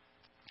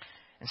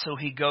 And so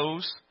He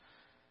goes,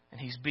 and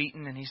He's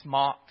beaten, and He's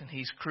mocked, and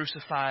He's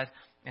crucified,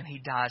 and He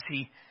dies.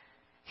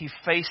 He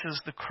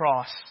faces the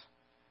cross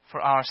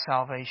for our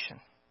salvation.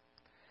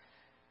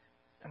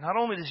 And not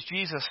only does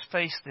Jesus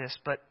face this,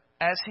 but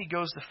as He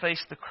goes to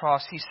face the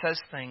cross, He says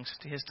things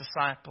to His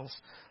disciples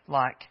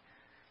like,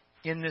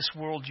 in this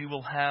world you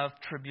will have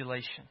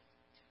tribulation.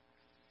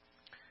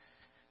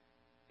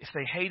 If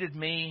they hated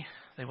me,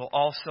 they will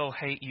also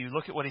hate you.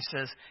 Look at what He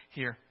says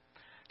here.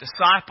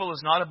 Disciple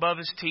is not above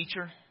his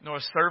teacher, nor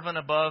a servant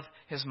above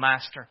his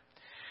master.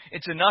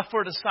 It's enough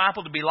for a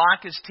disciple to be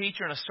like his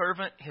teacher and a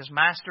servant his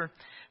master.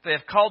 If they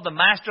have called the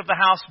master of the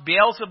house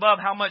Beelzebub,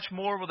 how much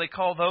more will they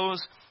call those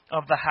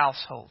of the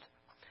household?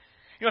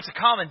 You know, it's a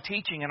common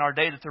teaching in our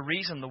day that the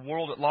reason the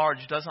world at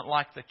large doesn't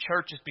like the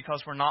church is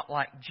because we're not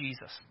like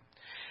Jesus.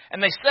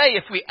 And they say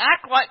if we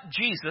act like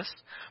Jesus,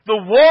 the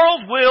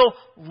world will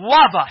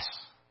love us.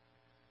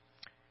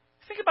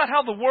 Think about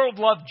how the world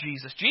loved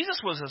Jesus. Jesus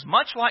was as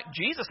much like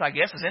Jesus, I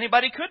guess, as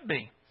anybody could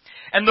be.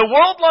 And the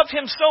world loved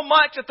Him so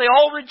much that they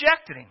all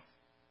rejected Him.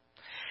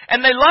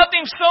 And they loved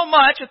Him so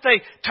much that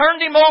they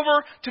turned Him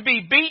over to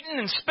be beaten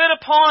and spit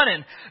upon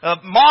and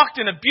mocked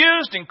and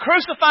abused and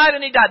crucified,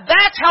 and He died.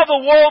 That's how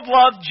the world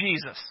loved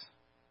Jesus.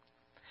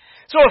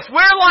 So if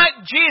we're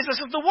like Jesus,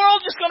 is the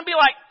world just going to be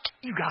like,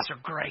 you guys are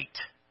great?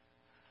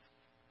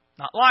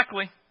 Not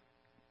likely.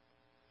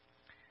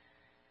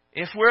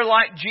 If we're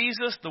like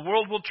Jesus, the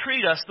world will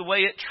treat us the way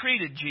it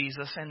treated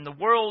Jesus, and the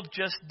world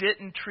just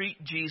didn't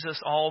treat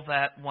Jesus all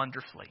that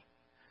wonderfully.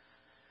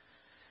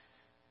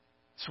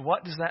 So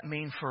what does that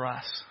mean for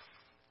us?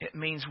 It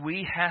means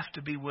we have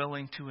to be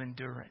willing to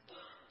endure it.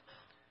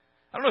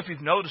 I don't know if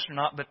you've noticed or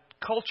not, but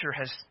culture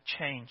has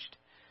changed.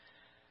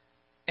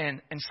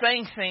 And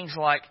saying things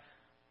like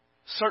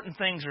certain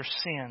things are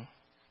sin,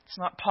 it's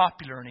not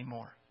popular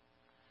anymore.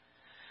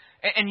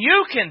 And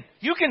you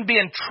can be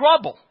in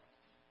trouble.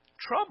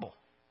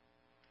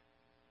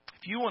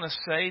 If you want to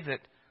say that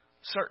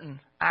certain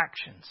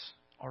actions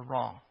are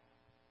wrong.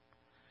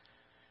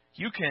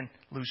 You can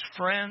lose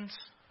friends.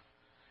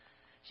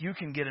 You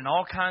can get in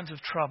all kinds of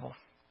trouble.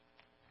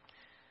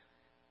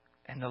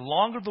 And the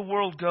longer the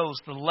world goes,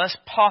 the less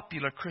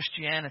popular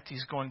Christianity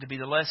is going to be,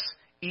 the less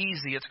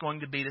easy it's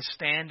going to be to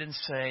stand and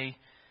say,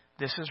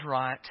 this is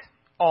right,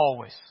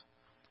 always.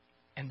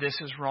 And this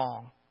is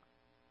wrong,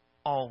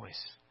 always.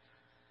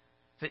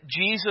 That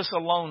Jesus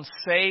alone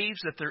saves,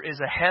 that there is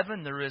a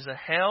heaven, there is a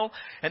hell,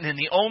 and then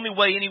the only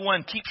way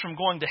anyone keeps from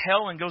going to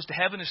hell and goes to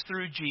heaven is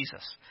through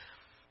Jesus.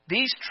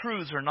 These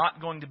truths are not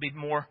going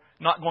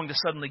to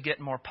suddenly get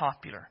more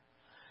popular.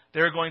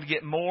 They're going to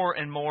get more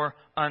and more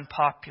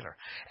unpopular.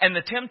 And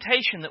the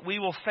temptation that we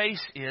will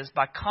face is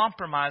by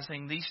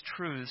compromising these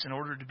truths in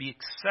order to be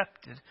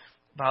accepted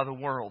by the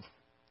world.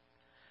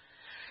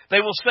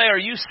 They will say, are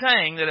you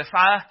saying that if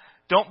I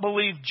don't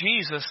believe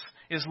Jesus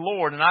is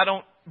Lord and I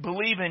don't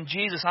believe in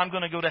Jesus, I'm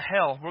going to go to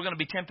hell? We're going to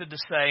be tempted to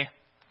say,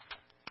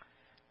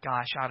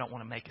 gosh, I don't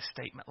want to make a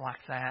statement like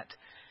that.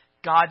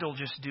 God will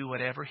just do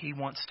whatever He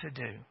wants to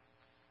do.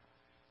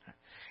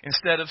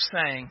 Instead of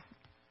saying,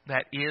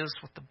 that is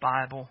what the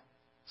Bible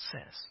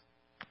says.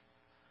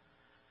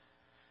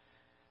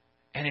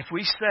 And if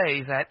we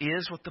say that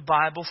is what the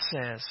Bible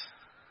says,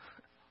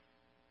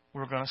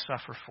 we're going to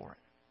suffer for it.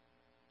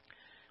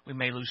 We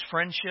may lose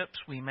friendships.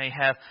 We may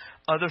have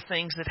other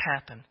things that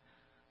happen.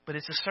 But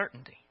it's a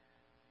certainty.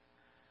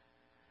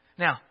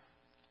 Now,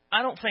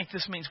 I don't think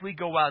this means we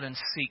go out and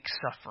seek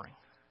suffering.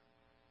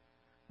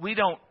 We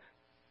don't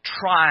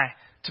try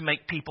to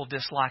make people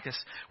dislike us.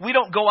 We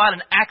don't go out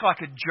and act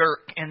like a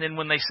jerk, and then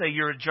when they say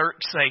you're a jerk,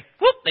 say,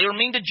 whoop, they were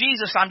mean to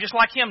Jesus, I'm just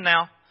like him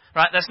now.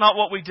 Right? That's not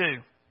what we do.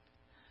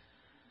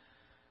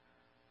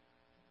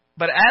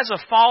 But as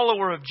a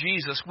follower of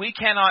Jesus, we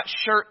cannot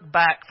shirk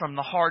back from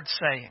the hard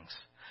sayings.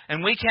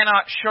 And we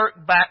cannot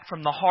shirk back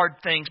from the hard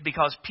things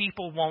because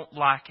people won't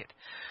like it.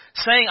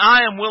 Saying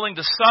I am willing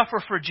to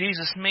suffer for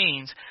Jesus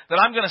means that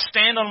I'm going to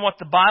stand on what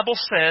the Bible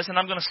says and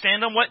I'm going to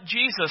stand on what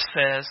Jesus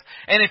says.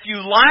 And if you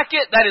like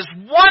it, that is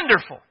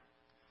wonderful.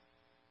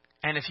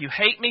 And if you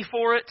hate me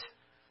for it,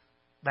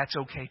 that's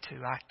okay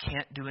too. I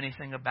can't do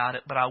anything about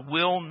it. But I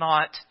will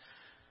not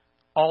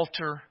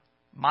alter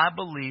my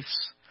beliefs,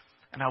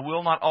 and I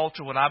will not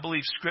alter what I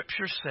believe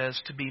Scripture says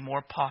to be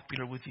more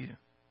popular with you.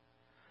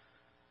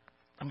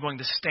 I'm going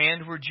to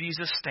stand where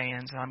Jesus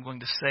stands, and I'm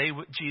going to say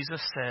what Jesus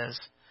says.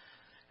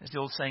 As the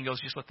old saying goes,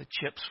 just let the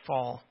chips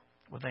fall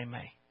where they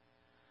may.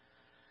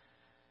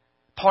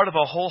 Part of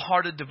a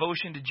wholehearted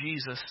devotion to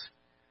Jesus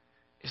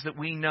is that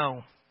we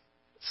know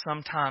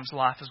sometimes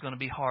life is going to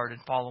be hard in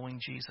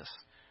following Jesus.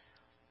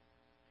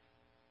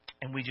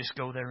 And we just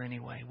go there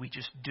anyway. We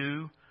just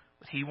do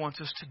what He wants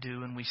us to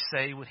do, and we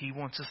say what He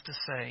wants us to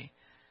say,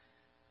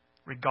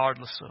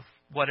 regardless of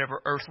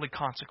whatever earthly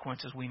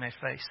consequences we may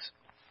face.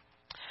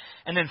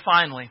 And then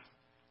finally,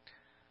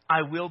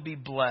 I will be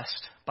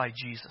blessed by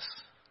Jesus.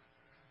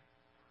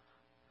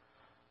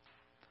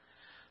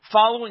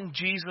 Following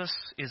Jesus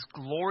is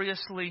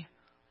gloriously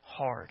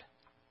hard.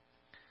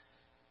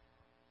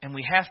 And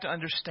we have to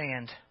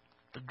understand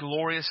the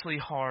gloriously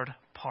hard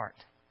part.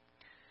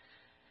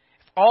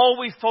 If all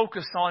we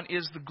focus on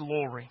is the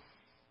glory,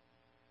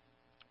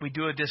 we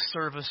do a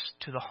disservice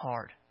to the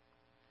hard.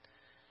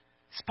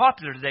 It's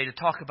popular today to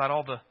talk about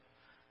all the,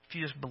 if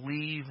you just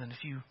believe and if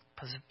you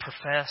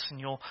profess and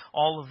you'll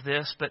all of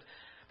this, but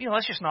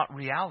that's just not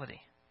reality.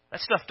 That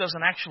stuff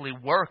doesn't actually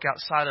work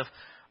outside of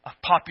a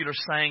popular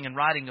saying and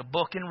writing a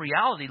book. In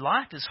reality,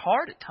 life is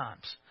hard at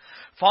times.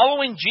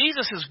 Following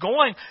Jesus is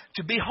going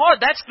to be hard.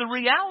 That's the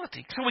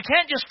reality. So we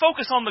can't just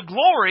focus on the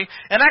glory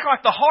and act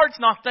like the hard's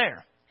not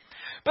there.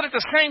 But at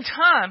the same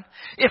time,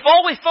 if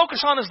all we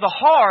focus on is the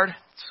hard,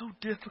 it's so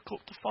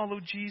difficult to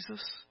follow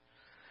Jesus.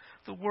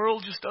 The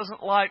world just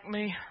doesn't like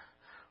me.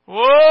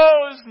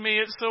 Woe is me,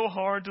 it's so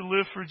hard to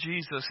live for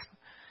Jesus.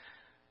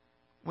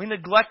 We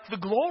neglect the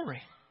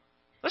glory.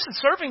 Listen,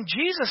 serving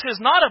Jesus is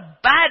not a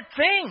bad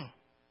thing.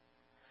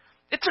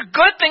 It's a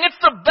good thing.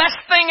 It's the best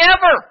thing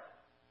ever.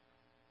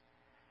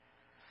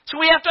 So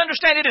we have to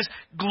understand it is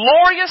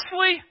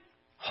gloriously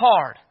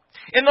hard.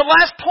 In the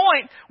last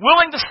point,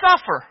 willing to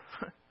suffer.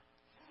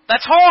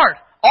 That's hard.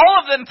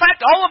 In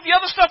fact, all of the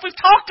other stuff we've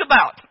talked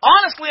about,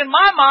 honestly, in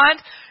my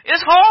mind,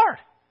 is hard.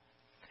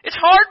 It's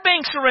hard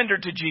being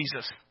surrendered to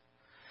Jesus.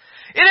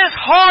 It is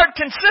hard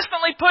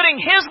consistently putting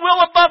His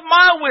will above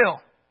my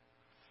will.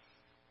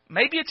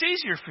 Maybe it's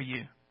easier for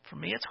you. For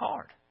me, it's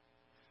hard.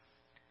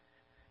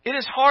 It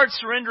is hard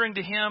surrendering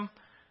to Him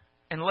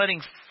and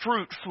letting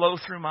fruit flow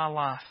through my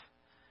life.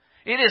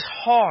 It is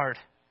hard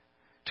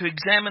to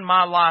examine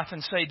my life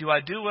and say, do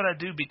I do what I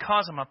do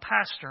because I'm a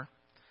pastor?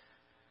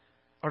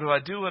 Or do I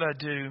do what I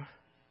do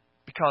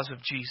because of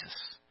Jesus?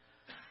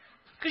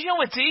 Because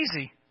it's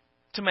easy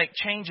to make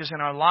changes in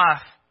our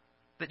life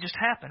that just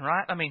happen,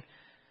 right? I mean,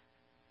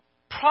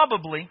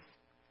 probably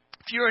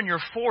if you're in your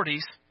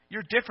 40s,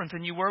 you're different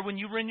than you were when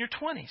you were in your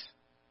 20s.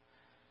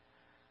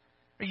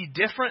 Are you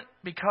different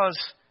because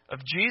of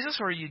Jesus,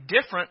 or are you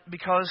different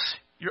because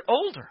you're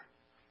older?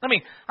 I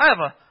mean, I have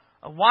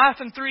a wife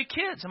and 3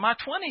 kids. In my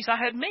 20s, I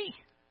had me.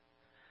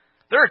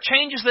 There are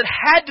changes that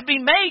had to be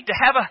made to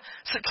have a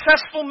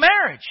successful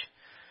marriage,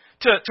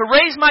 to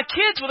raise my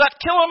kids without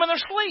killing them in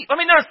their sleep. I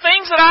mean, there are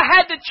things that I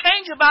had to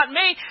change about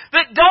me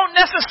that don't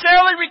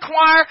necessarily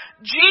require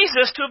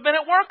Jesus to have been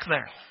at work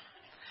there.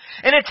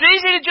 And it's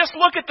easy to just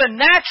look at the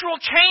natural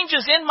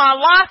changes in my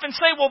life and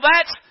say, well,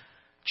 that's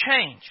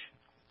change.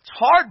 It's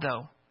hard,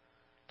 though,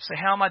 to say,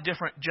 how am I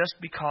different just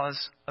because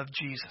of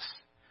Jesus?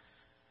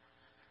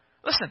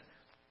 Listen,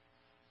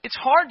 it's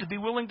hard to be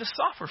willing to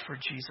suffer for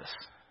Jesus.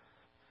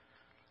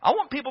 I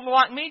want people to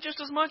like me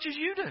just as much as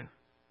you do.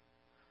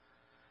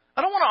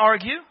 I don't want to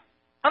argue.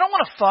 I don't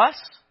want to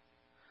fuss.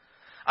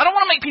 I don't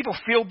want to make people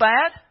feel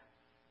bad.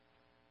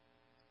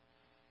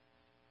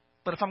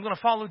 But if I'm going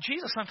to follow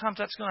Jesus, sometimes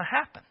that's going to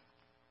happen.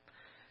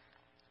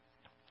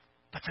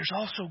 But there's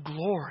also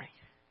glory.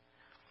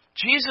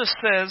 Jesus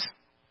says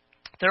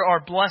there are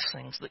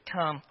blessings that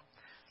come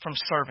from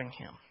serving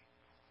Him.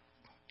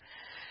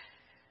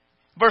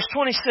 Verse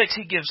 26,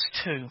 He gives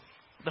 2.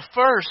 The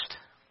first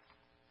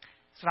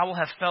is that I will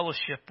have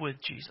fellowship with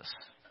Jesus.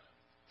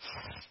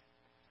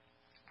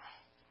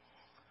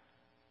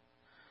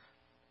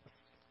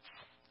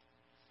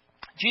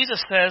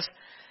 Jesus says,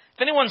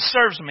 if anyone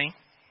serves me,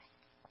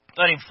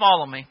 let him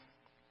follow me.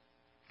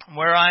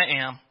 Where I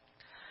am,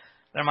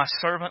 there my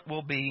servant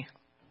will be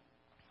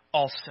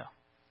also.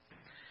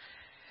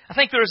 I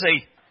think there is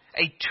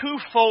a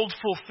twofold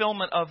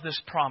fulfillment of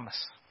this promise.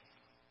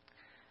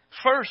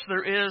 First,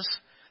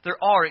 there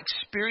are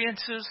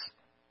experiences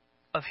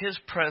of His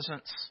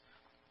presence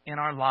in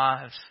our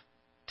lives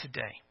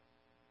today.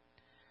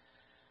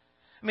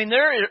 I mean,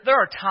 there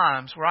are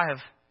times where I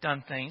have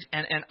done things,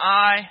 and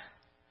I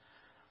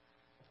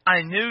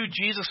knew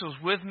Jesus was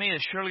with me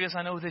as surely as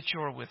I know that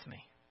you're with me.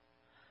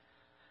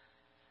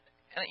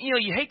 And,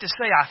 you hate to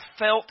say I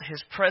felt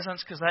His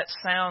presence because that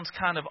sounds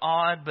kind of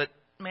odd, but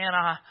man,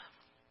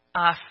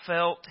 I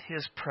felt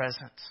His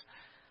presence.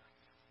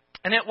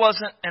 And it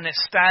wasn't an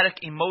ecstatic,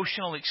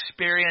 emotional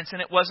experience,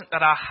 and it wasn't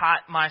that I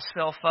hyped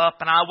myself up,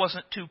 and I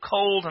wasn't too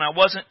cold, and I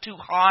wasn't too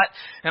hot,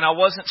 and I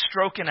wasn't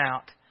stroking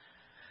out.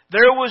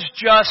 There was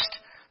just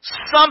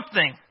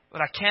something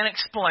that I can't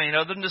explain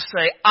other than to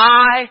say,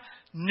 I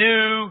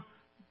knew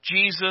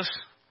Jesus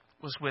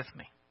was with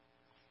me.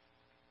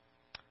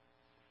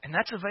 And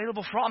that's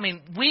available for all. I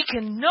mean, we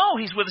can know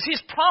He's with us.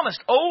 He's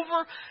promised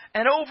over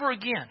and over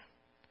again.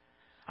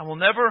 I will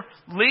never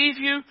leave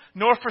you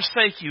nor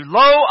forsake you.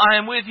 Lo, I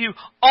am with you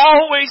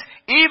always,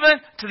 even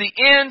to the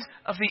end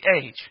of the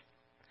age.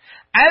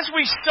 As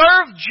we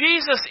serve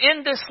Jesus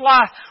in this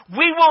life,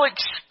 we will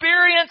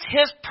experience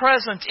His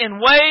presence in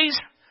ways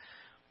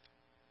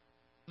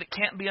that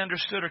can't be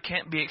understood or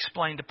can't be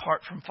explained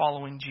apart from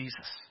following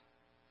Jesus.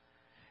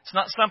 It's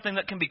not something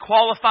that can be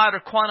qualified or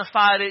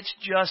quantified. It's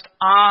just,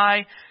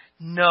 I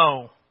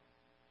know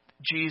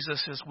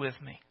Jesus is with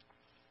me.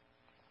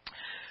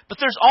 But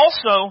there's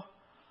also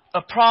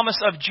a promise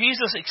of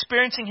Jesus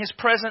experiencing His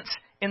presence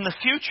in the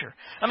future.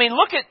 I mean,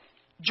 look at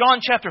John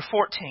chapter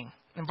 14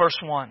 and verse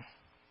 1.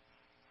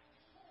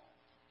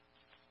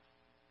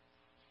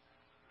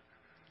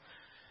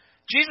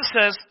 Jesus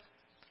says,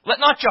 let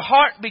not your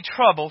heart be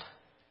troubled.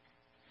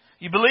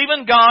 You believe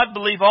in God,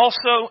 believe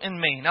also in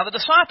me. Now the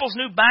disciples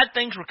knew bad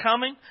things were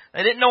coming.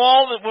 They didn't know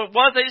all that it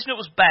was. They just knew it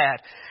was bad.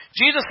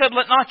 Jesus said,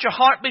 let not your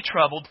heart be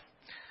troubled.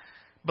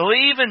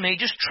 Believe in me.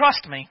 Just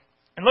trust me.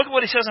 And look at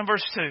what He says in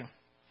verse 2.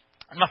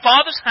 In my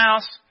Father's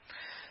house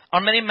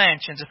are many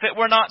mansions. If it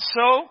were not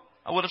so,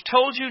 I would have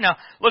told you. Now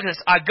look at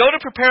this. I go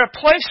to prepare a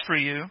place for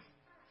you.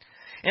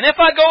 And if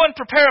I go and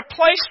prepare a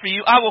place for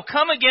you, I will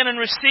come again and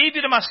receive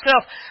you to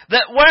myself,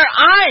 that where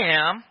I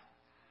am,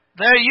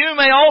 there you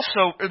may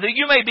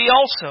be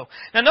also.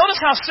 Now notice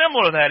how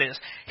similar that is.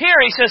 Here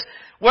He says,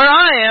 where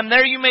I am,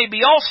 there you may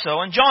be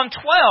also. In John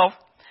 12,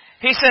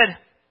 He said,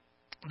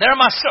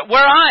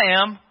 where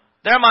I am,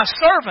 there my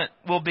servant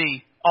will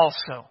be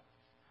also.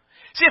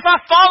 See, if I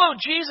follow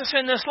Jesus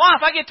in this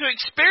life, I get to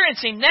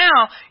experience Him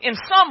now in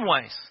some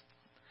ways.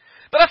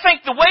 But I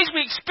think the ways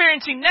we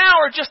experience Him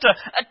now are just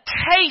a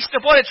taste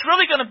of what it's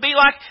really going to be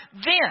like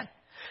then.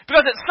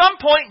 Because at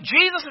some point,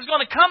 Jesus is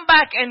going to come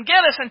back and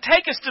get us and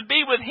take us to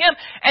be with Him.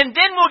 And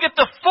then we'll get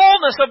the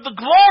fullness of the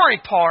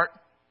glory part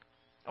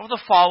of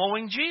the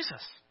following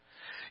Jesus.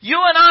 You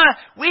and I,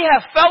 we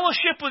have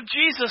fellowship with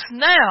Jesus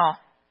now.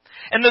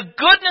 And the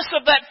goodness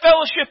of that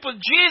fellowship with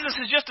Jesus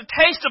is just a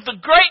taste of the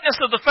greatness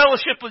of the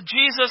fellowship with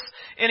Jesus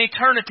in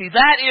eternity.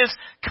 That is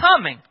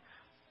coming.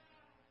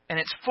 And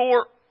it's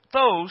for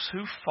those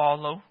who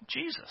follow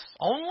Jesus.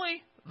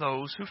 Only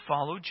those who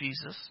follow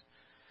Jesus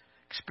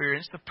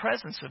experience the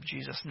presence of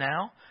Jesus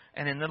now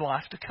and in the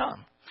life to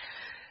come.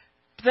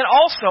 But then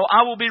also,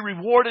 I will be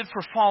rewarded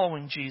for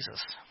following Jesus.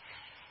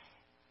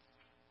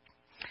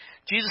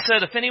 Jesus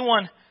said, if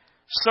anyone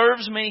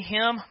serves me,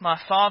 him my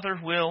Father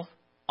will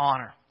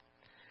honor.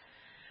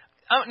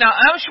 Now,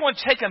 I just want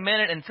to take a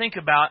minute and think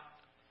about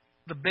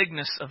the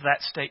bigness of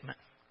that statement.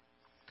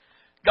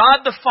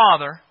 God the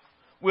Father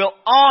will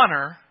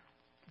honor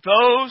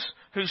those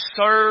who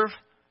serve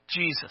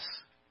Jesus.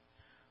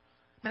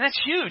 Man, that's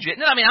huge,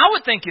 isn't it? I mean, I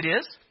would think it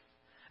is.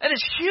 That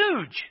is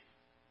huge.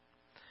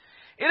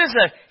 It is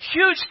a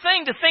huge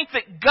thing to think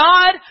that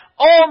God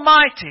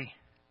Almighty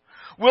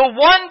will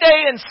one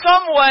day in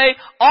some way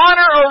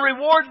honor or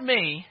reward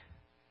me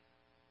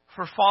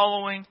for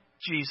following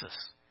Jesus.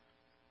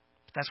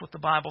 That's what the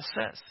Bible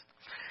says.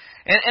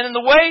 And in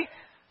the way,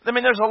 I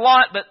mean, there's a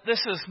lot, but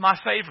this is my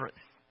favorite.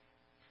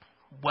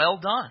 Well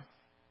done,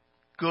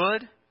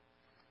 good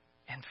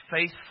and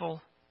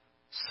faithful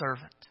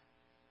servant.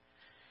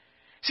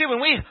 See,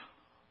 when we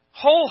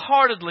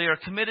wholeheartedly are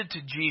committed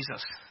to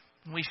Jesus,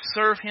 and we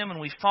serve Him and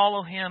we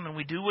follow Him and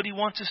we do what He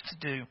wants us to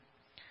do,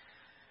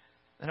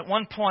 then at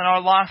one point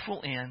our life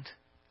will end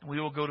and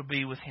we will go to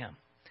be with Him.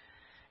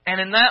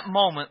 And in that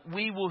moment,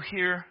 we will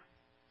hear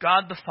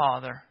God the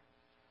Father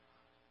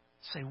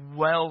say,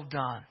 well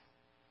done,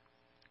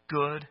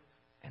 good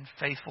and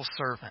faithful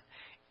servant.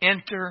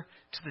 Enter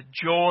to the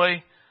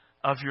joy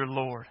of your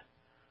Lord.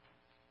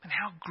 And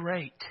how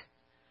great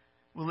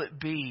will it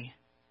be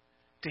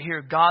to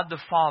hear God the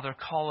Father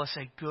call us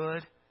a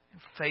good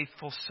and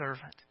faithful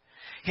servant.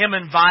 Him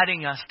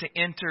inviting us to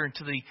enter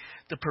into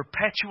the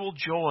perpetual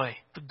joy,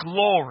 the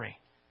glory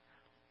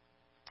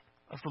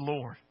of the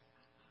Lord.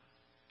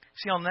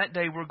 See, on that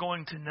day we're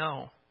going to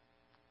know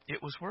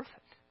it was worth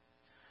it.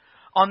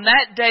 On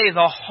that day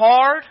the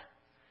hard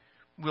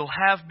will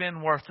have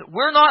been worth it.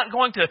 We're not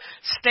going to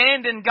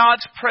stand in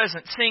God's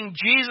presence, seeing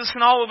Jesus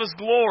in all of His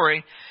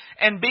glory,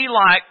 and be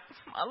like,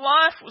 my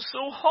life was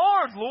so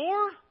hard,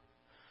 Lord.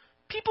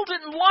 People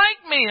didn't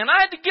like me, and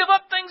I had to give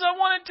up things I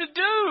wanted to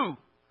do.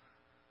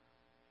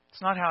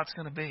 It's not how it's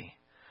going to be.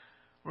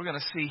 We're going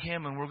to see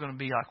Him, and we're going to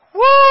be like,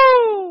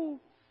 woo!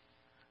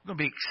 We're going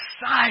to be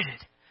excited.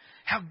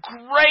 How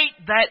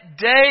great that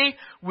day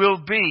will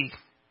be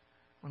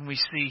when we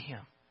see Him.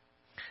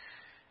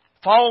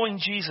 Following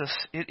Jesus,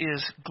 it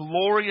is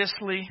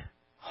gloriously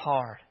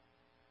hard.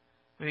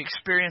 We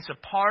experience a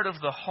part of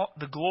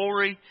the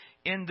glory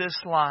in this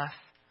life,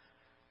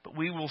 but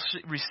we will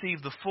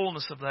receive the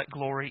fullness of that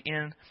glory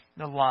in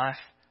the life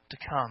to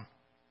come.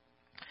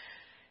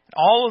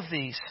 All of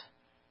these,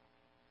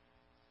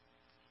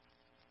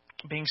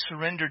 being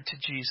surrendered to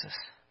Jesus,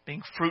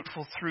 being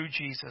fruitful through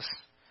Jesus,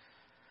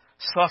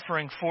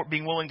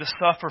 being willing to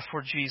suffer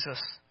for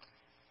Jesus,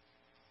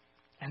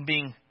 and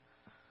being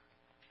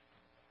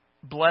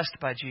blessed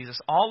by Jesus.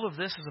 All of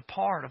this is a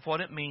part of what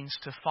it means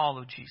to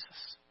follow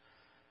Jesus.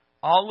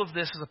 All of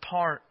this is a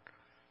part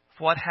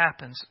of what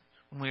happens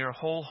when we are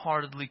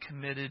wholeheartedly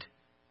committed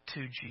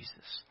to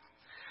Jesus.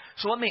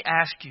 So let me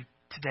ask you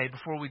today,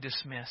 before we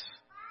dismiss,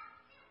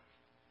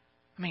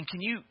 I mean,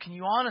 can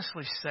you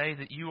honestly say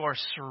that you are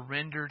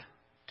surrendered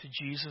to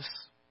Jesus?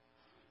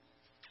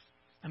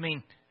 I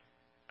mean,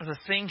 are the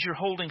things you're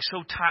holding so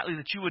tightly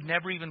that you would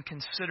never even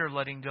consider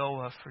letting go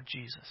of for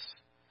Jesus?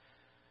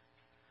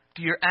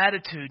 Do your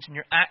attitudes and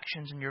your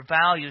actions and your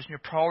values and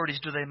your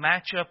priorities, do they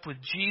match up with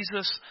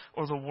Jesus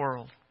or the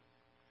world?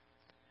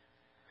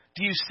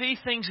 Do you see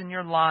things in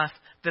your life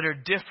that are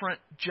different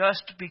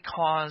just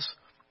because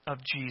of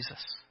Jesus?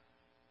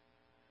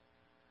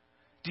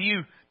 Do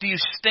you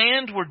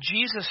stand where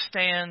Jesus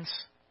stands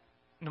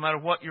no matter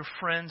what your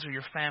friends or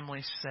your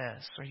family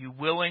says? Are you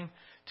willing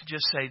to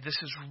just say, this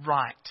is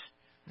right,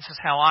 this is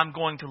how I'm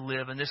going to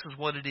live, and this is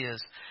what it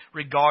is,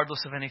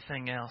 regardless of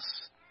anything else?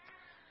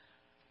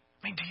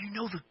 I mean, do you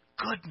know the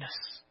goodness,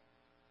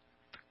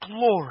 the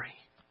glory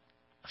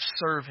of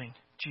serving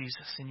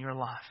Jesus in your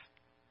life?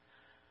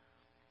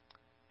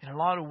 In a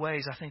lot of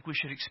ways, I think we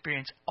should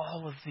experience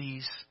all of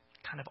these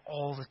kind of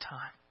all the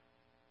time.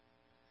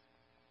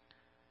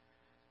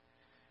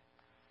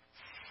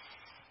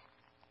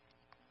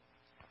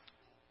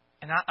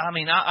 And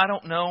I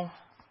don't know.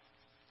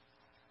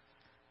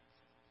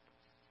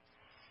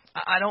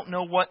 I don't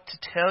know what to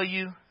tell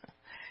you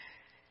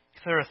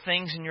if there are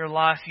things in your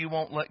life you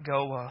won't let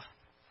go of.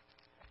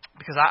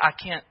 Because I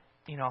can't,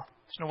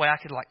 there's no way I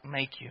could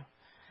make you.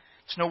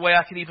 There's no way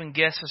I could even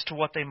guess as to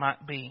what they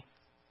might be.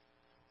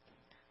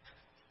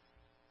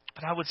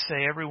 But I would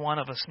say every one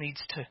of us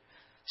needs to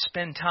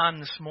spend time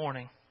this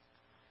morning.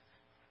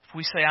 If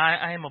we say,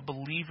 I am a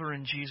believer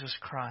in Jesus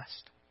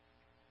Christ,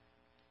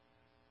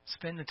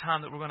 spend the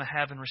time that we're going to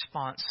have in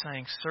response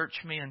saying, search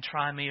me and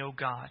try me, O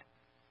God.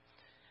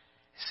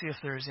 See if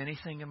there is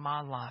anything in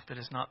my life that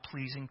is not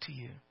pleasing to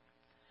you.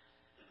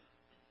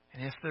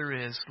 And if there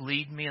is,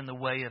 lead me in the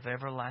way of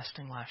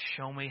everlasting life.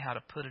 Show me how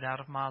to put it out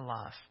of my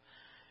life.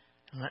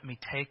 And let me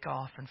take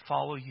off and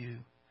follow you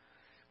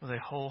with a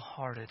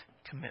wholehearted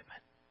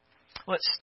commitment. Let's